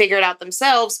let them figure it out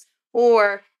themselves.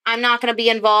 Or I'm not going to be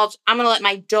involved. I'm going to let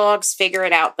my dogs figure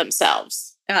it out themselves.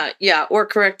 Or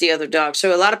correct the other dog.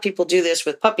 So a lot of people do this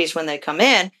with puppies when they come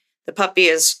in. The puppy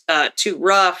is too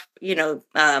rough,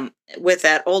 with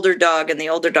that older dog, and the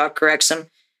older dog corrects them.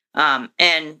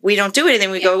 And we don't do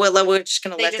anything. We go, well, we're just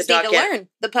going to let the dog learn.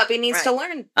 The puppy needs to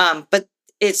learn. But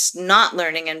it's not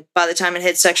learning. And by the time it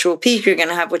hits sexual peak, you're going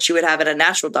to have what you would have at a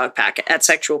natural dog pack. At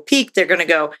sexual peak, they're going to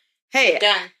go, hey,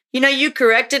 done. You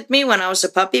corrected me when I was a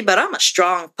puppy, but I'm a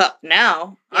strong pup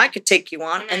now. Yeah. I could take you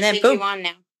on. And then boom, you on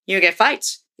now. You get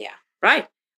fights. Yeah. Right.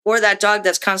 Or that dog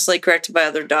that's constantly corrected by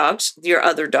other dogs, your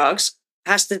other dogs,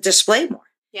 has to display more.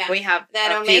 Yeah. We have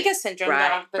that Omega syndrome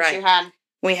dog that you had.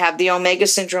 We have the Omega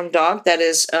syndrome dog that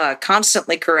is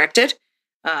constantly corrected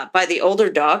by the older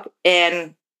dog.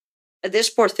 And this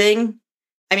poor thing,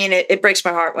 I mean, it breaks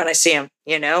my heart when I see him,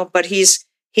 but he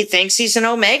thinks he's an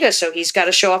Omega, so he's got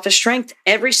to show off his strength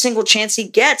every single chance he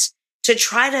gets to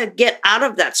try to get out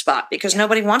of that spot because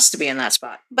nobody wants to be in that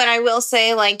spot. But I will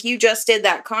say, you just did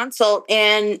that consult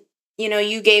and,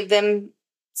 you gave them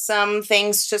some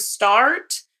things to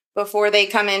start before they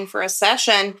come in for a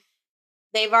session.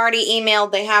 They've already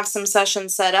emailed, they have some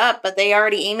sessions set up, but they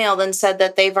already emailed and said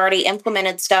that they've already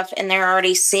implemented stuff and they're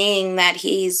already seeing that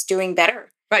he's doing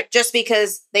better. Right. Just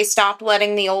because they stopped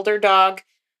letting the older dog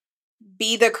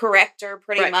be the corrector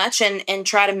pretty much and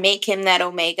try to make him that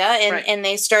Omega. And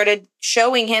they started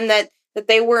showing him that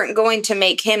they weren't going to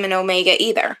make him an Omega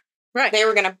either. Right. They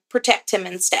were going to protect him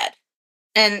instead.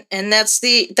 And that's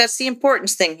the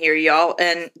importance thing here, y'all.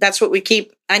 And that's what we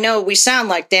keep. I know we sound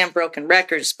like damn broken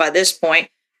records by this point.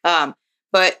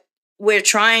 But we're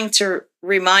trying to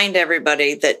remind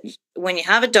everybody that when you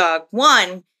have a dog,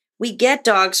 one, we get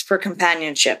dogs for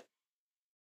companionship.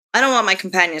 I don't want my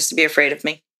companions to be afraid of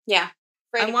me. Yeah.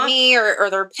 Afraid of me or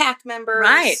their pack members.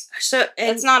 Right. So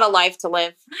it's not a life to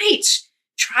live. Right.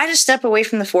 Try to step away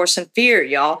from the force and fear,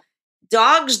 y'all.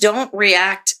 Dogs don't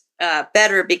react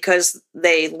better because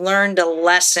they learned a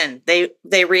lesson.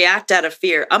 They react out of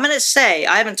fear. I'm going to say,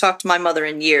 I haven't talked to my mother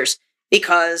in years.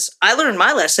 because I learned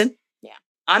my lesson. Yeah.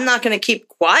 I'm not going to keep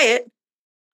quiet.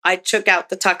 I took out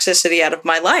the toxicity out of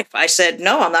my life. I said,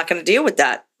 no, I'm not going to deal with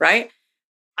that. Right.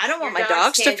 I don't want my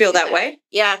dogs to feel that way.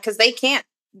 Yeah. Because they can't.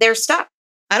 They're stuck.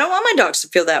 I don't want my dogs to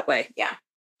feel that way. Yeah.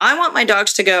 I want my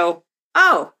dogs to go,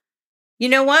 oh, you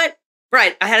know what?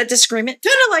 Right. I had a disagreement,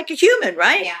 kind of like a human,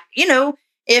 right? Yeah. You know,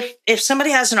 if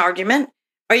somebody has an argument,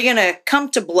 are you going to come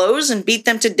to blows and beat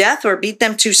them to death or beat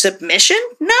them to submission?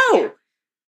 No. Yeah.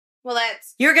 Well,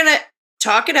 you're going to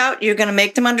talk it out. You're going to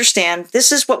make them understand.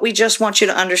 This is what we just want you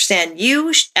to understand.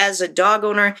 You, as a dog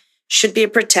owner, should be a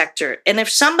protector. And if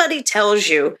somebody tells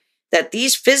you that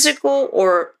these physical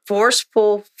or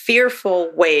forceful,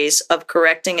 fearful ways of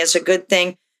correcting is a good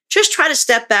thing, just try to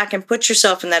step back and put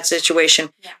yourself in that situation.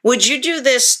 Yeah. Would you do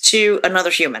this to another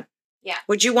human? Yeah.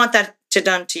 Would you want that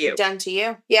done to you? Done to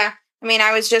you. Yeah. I mean,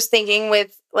 I was just thinking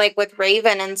with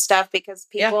Raven and stuff, because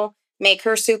people make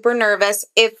her super nervous.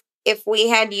 If we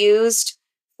had used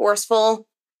forceful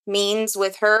means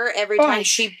with her every time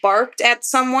she barked at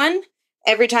someone,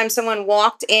 every time someone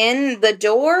walked in the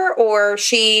door, or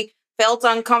she felt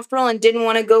uncomfortable and didn't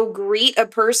want to go greet a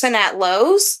person at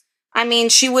Lowe's, I mean,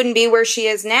 she wouldn't be where she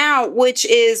is now, which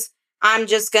is, I'm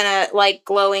just going to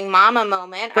glowing mama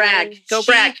moment. Brag. I mean,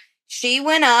 brag. She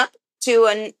went up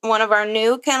to one of our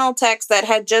new kennel techs that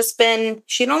had just been,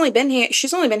 she's only been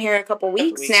here a couple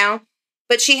weeks now,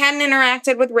 but she hadn't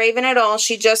interacted with Raven at all.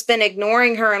 She'd just been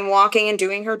ignoring her and walking and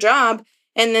doing her job.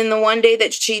 And then the one day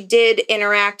that she did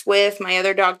interact with my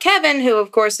other dog, Kevin, who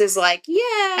of course is like,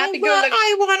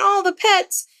 I want all the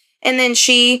pets. And then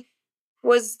she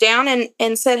was down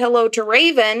and said hello to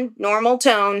Raven, normal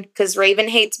tone, because Raven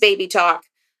hates baby talk.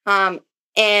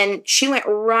 And she went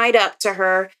right up to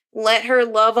her, let her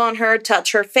love on her,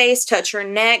 touch her face, touch her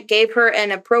neck, gave her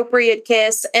an appropriate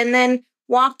kiss, and then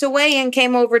walked away and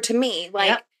came over to me.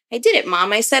 I did it,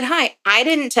 Mom. I said hi. I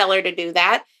didn't tell her to do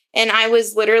that. And I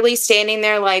was literally standing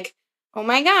there like, oh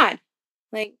my God.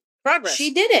 Progress.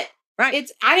 She did it. Right.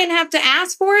 I didn't have to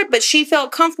ask for it, but she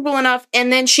felt comfortable enough.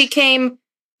 And then she came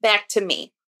back to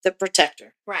me. The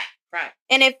protector. Right. Right.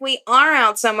 And if we are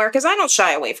out somewhere, because I don't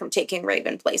shy away from taking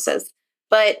Raven places,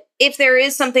 but if there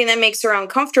is something that makes her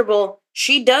uncomfortable,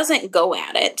 she doesn't go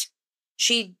at it.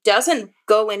 She doesn't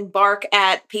go and bark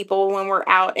at people when we're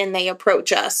out and they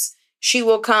approach us. She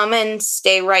will come and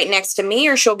stay right next to me,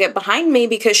 or she'll get behind me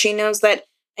because she knows that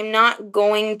I'm not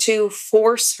going to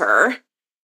force her.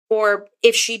 Or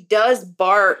if she does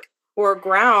bark or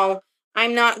growl,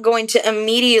 I'm not going to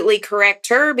immediately correct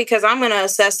her because I'm going to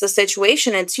assess the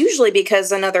situation. It's usually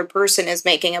because another person is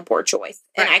making a poor choice,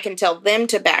 and I can tell them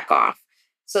to back off.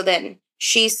 So then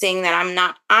she's seeing that I'm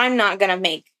not going to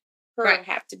make her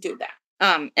have to do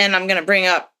that. And I'm going to bring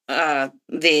up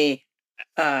the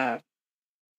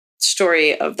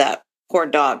story of that poor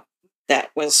dog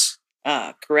that was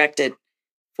corrected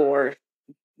for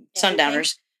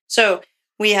sundowners. So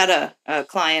we had a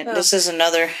client. Oh. This is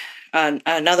another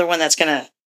one that's going to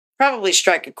probably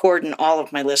strike a chord in all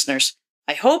of my listeners.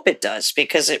 I hope it does,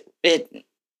 because it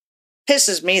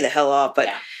pisses me the hell off. But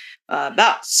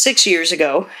about 6 years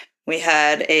ago, we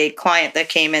had a client that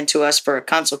came into us for a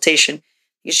consultation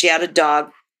because she had a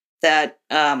dog that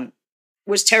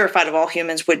was terrified of all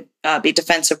humans, would be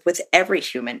defensive with every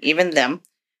human, even them.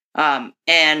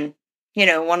 And,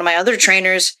 one of my other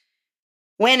trainers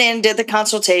went in, did the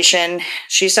consultation.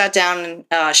 She sat down,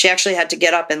 and she actually had to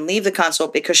get up and leave the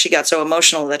consult because she got so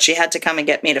emotional that she had to come and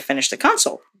get me to finish the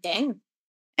consult. Dang.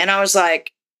 And I was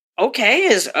like, okay,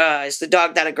 is the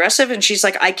dog that aggressive? And she's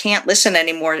like, I can't listen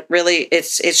anymore. Really,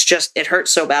 it's just, it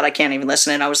hurts so bad I can't even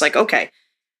listen. And I was like, okay.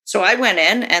 So I went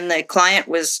in, and the client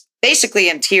was basically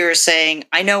in tears saying,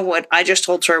 I know what I just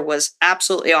told her was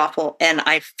absolutely awful, and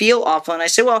I feel awful. And I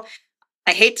said, well,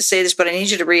 I hate to say this, but I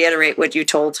need you to reiterate what you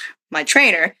told my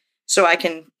trainer so I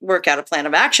can work out a plan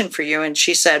of action for you. And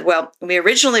she said, well, we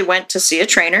originally went to see a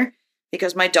trainer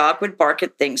because my dog would bark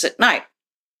at things at night.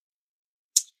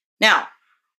 Now,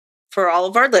 for all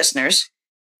of our listeners,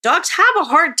 dogs have a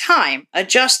hard time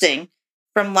adjusting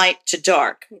from light to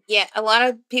dark. Yeah, a lot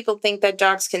of people think that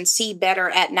dogs can see better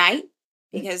at night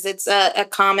because it's a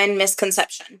common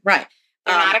misconception. Right.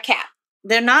 They're not a cat.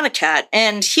 They're not a cat.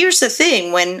 And here's the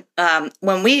thing,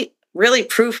 when we really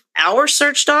proof our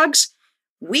search dogs,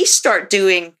 we start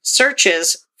doing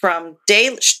searches from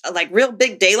real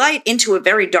big daylight into a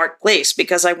very dark place,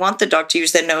 because I want the dog to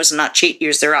use their nose and not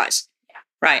use their eyes. Yeah.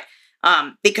 Right.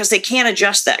 Because they can't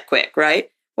adjust that quick. Right.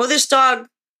 Well, this dog,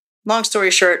 long story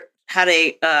short, had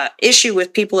a issue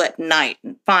with people at night,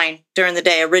 and fine during the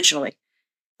day originally.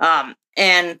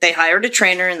 And they hired a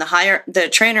trainer, and the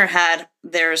trainer had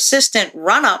their assistant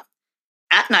run up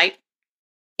at night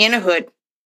in a hood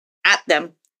at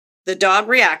them. The dog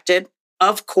reacted,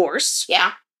 of course.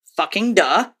 Yeah. Fucking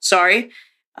duh. Sorry.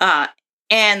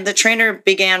 And the trainer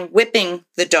began whipping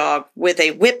the dog with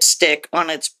a whip stick on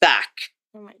its back.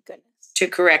 Oh my goodness. To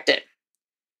correct it.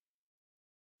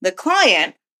 The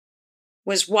client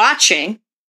was watching,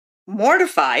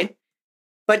 mortified,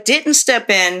 but didn't step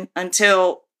in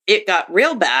until it got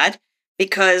real bad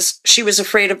because she was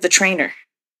afraid of the trainer.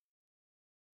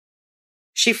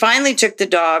 She finally took the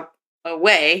dog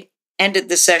away, ended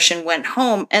the session, went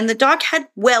home, and the dog had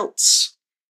welts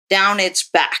down its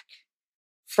back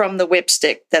from the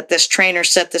whipstick that this trainer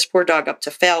set this poor dog up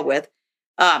to fail with.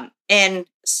 And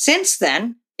since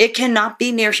then, it cannot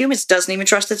be near humans. It doesn't even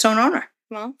trust its own owner.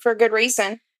 Well, for good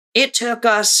reason. It took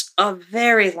us a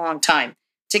very long time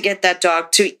to get that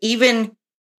dog to even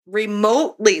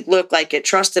remotely look like it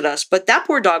trusted us. But that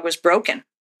poor dog was broken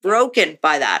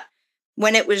by that,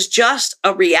 when it was just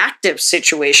a reactive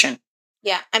situation.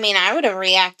 Yeah, I mean, I would have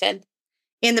reacted.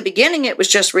 In the beginning, it was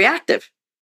just reactive.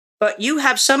 But you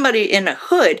have somebody in a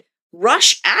hood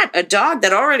rush at a dog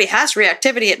that already has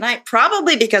reactivity at night,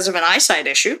 probably because of an eyesight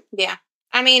issue. Yeah.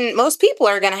 I mean, most people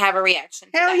are going to have a reaction.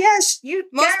 Hell yes.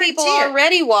 Most people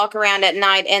already walk around at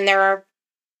night and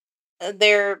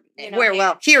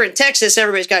well, here in Texas,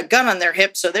 everybody's got a gun on their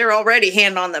hip, so they're already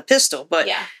hand on the pistol. But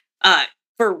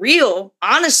for real,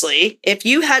 honestly, if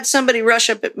you had somebody rush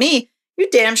up at me, you're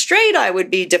damn straight I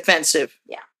would be defensive.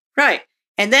 Yeah. Right.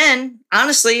 And then,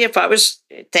 honestly, if I was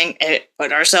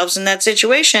put ourselves in that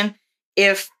situation,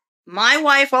 if my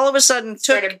wife all of a sudden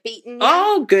started beating you.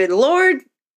 Oh, good Lord,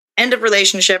 end of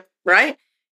relationship, right?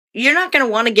 You're not going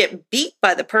to want to get beat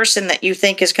by the person that you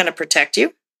think is going to protect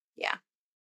you. Yeah.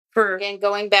 Again,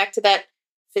 going back to that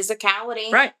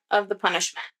physicality of the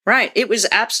punishment. Right. It was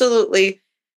absolutely,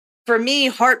 for me,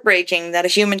 heartbreaking that a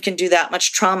human can do that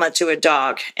much trauma to a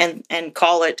dog and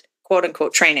call it quote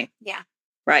unquote training. Yeah.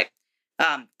 Right.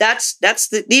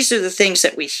 These are the things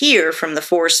that we hear from the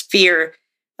force fear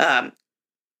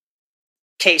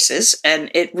cases,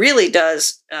 and it really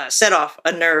does set off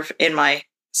a nerve in my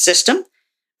system.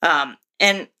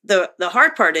 And the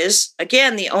hard part is,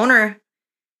 again, the owner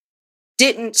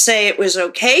didn't say it was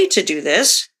okay to do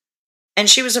this, and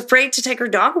she was afraid to take her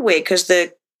dog away because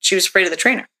she was afraid of the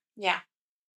trainer. Yeah.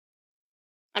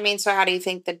 I mean, so how do you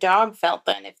think the dog felt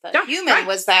then if the human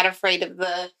was that afraid of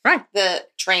the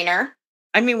trainer?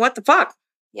 I mean, what the fuck?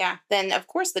 Yeah, then of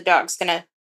course the dog's going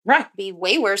to be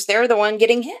way worse. They're the one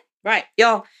getting hit. Right,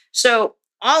 y'all. So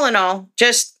all in all,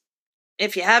 just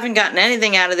if you haven't gotten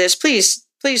anything out of this, please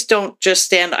don't just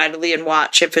stand idly and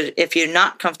watch if you're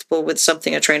not comfortable with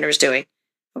something a trainer is doing.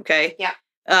 Okay? Yeah.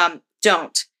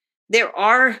 Don't. There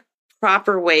are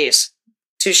proper ways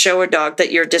to show a dog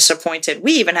that you're disappointed.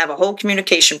 We even have a whole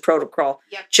communication protocol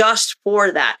just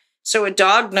for that. So a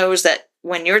dog knows that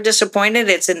when you're disappointed,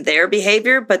 it's in their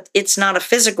behavior, but it's not a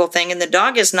physical thing, and the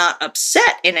dog is not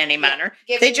upset in any manner.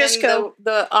 They just go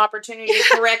the opportunity to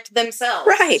correct themselves.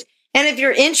 Right. And if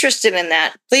you're interested in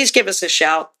that, please give us a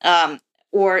shout.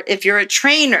 Or if you're a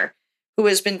trainer who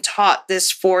has been taught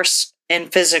this force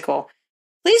and physical,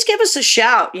 please give us a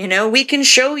shout. We can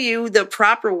show you the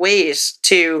proper ways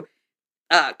to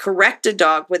correct a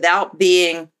dog without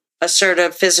being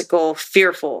assertive, physical,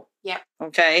 fearful. Yeah.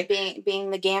 Okay.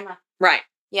 Being the gamma. Right.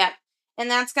 Yeah. And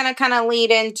that's going to kind of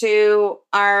lead into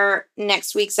our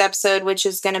next week's episode, which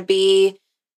is going to be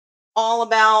all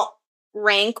about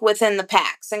rank within the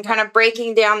packs and kind of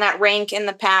breaking down that rank in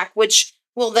the pack, which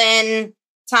will then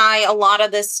tie a lot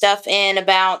of this stuff in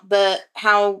about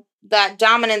how that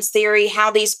dominance theory,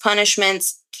 how these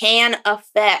punishments can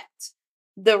affect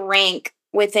the rank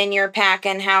within your pack,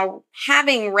 and how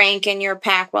having rank in your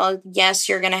pack, well, yes,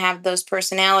 you're going to have those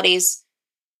personalities.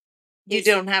 You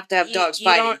don't have to have dogs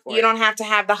fighting for it. You don't have to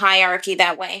have the hierarchy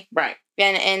that way. Right.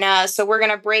 And so we're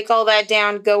going to break all that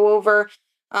down, go over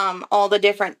all the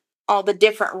different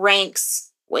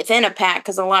ranks within a pack,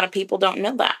 because a lot of people don't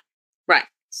know that. Right.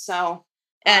 So,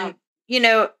 and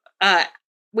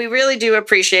we really do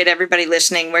appreciate everybody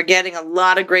listening. We're getting a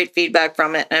lot of great feedback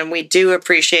from it, and we do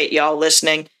appreciate y'all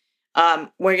listening.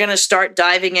 We're going to start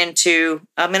diving into,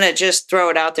 I'm going to just throw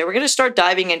it out there. We're going to start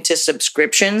diving into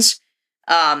subscriptions.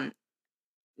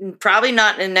 Probably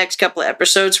not in the next couple of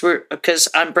episodes because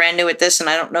I'm brand new at this and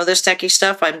I don't know this techie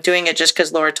stuff. I'm doing it just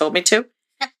because Laura told me to.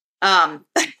 But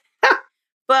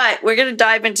we're going to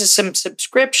dive into some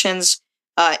subscriptions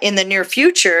in the near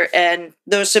future, and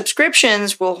those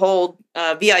subscriptions will hold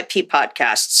VIP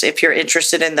podcasts if you're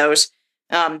interested in those.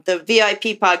 The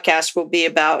VIP podcast will be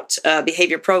about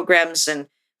behavior programs and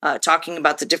talking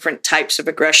about the different types of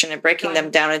aggression and breaking them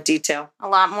down in detail. A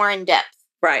lot more in depth.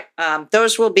 Right.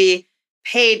 Those will be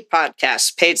paid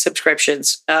podcasts, paid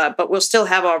subscriptions, but we'll still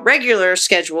have our regular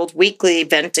scheduled weekly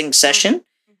venting session.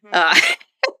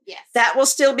 Yes. That will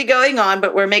still be going on,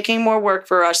 but we're making more work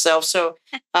for ourselves. So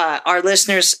our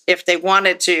listeners, if they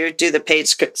wanted to do the paid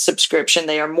subscription,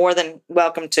 they are more than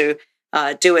welcome to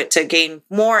do it to gain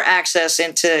more access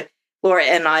into Laura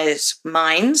and I's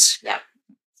minds. Yep.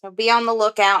 So be on the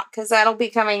lookout because that'll be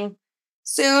coming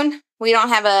soon. We don't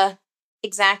have a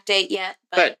exact date yet.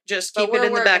 But just keep it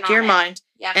in the back of your mind.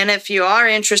 Yep. And if you are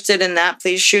interested in that,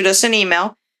 please shoot us an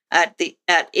email at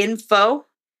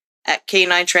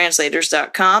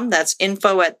info@caninetranslators.com. That's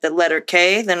info at the letter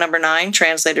K, the number 9,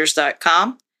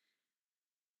 translators.com.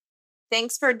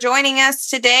 Thanks for joining us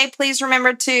today. Please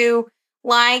remember to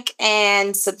like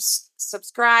and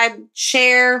subscribe,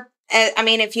 share. I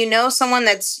mean, if you know someone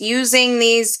that's using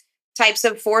these types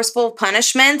of forceful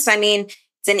punishments, I mean,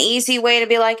 it's an easy way to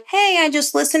be like, hey, I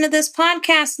just listened to this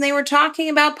podcast and they were talking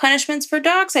about punishments for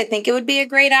dogs. I think it would be a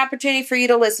great opportunity for you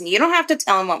to listen. You don't have to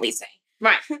tell them what we say.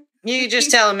 Right. You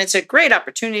just tell them it's a great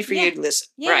opportunity for you to listen.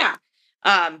 Yeah.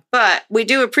 Right. But we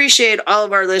do appreciate all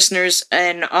of our listeners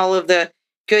and all of the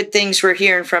good things we're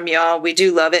hearing from y'all. We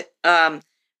do love it.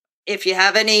 If you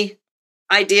have any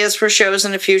ideas for shows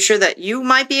in the future that you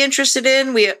might be interested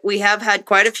in, we have had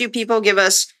quite a few people give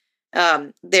us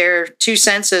their 2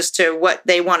 cents as to what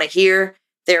they want to hear,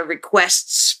 their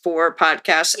requests for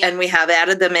podcasts, and we have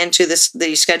added them into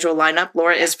the schedule lineup.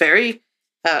 Laura is very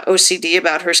OCD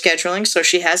about her scheduling, so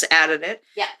she has added it.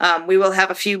 Yeah. We will have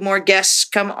a few more guests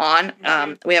come on.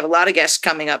 We have a lot of guests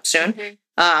coming up soon.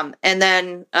 And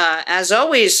then, as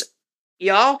always,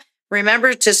 y'all,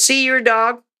 remember to see your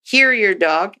dog, hear your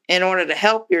dog in order to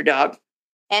help your dog.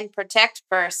 And protect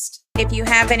first. If you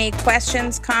have any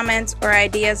questions, comments, or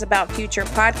ideas about future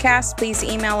podcasts, please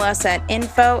email us at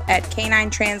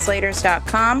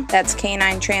info@caninetranslators.com. That's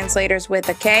Canine Translators with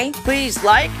a K. Please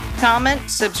like, comment,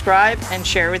 subscribe, and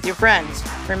share with your friends.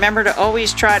 Remember to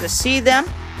always try to see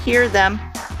them, hear them,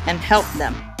 and help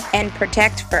them. And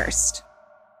protect first.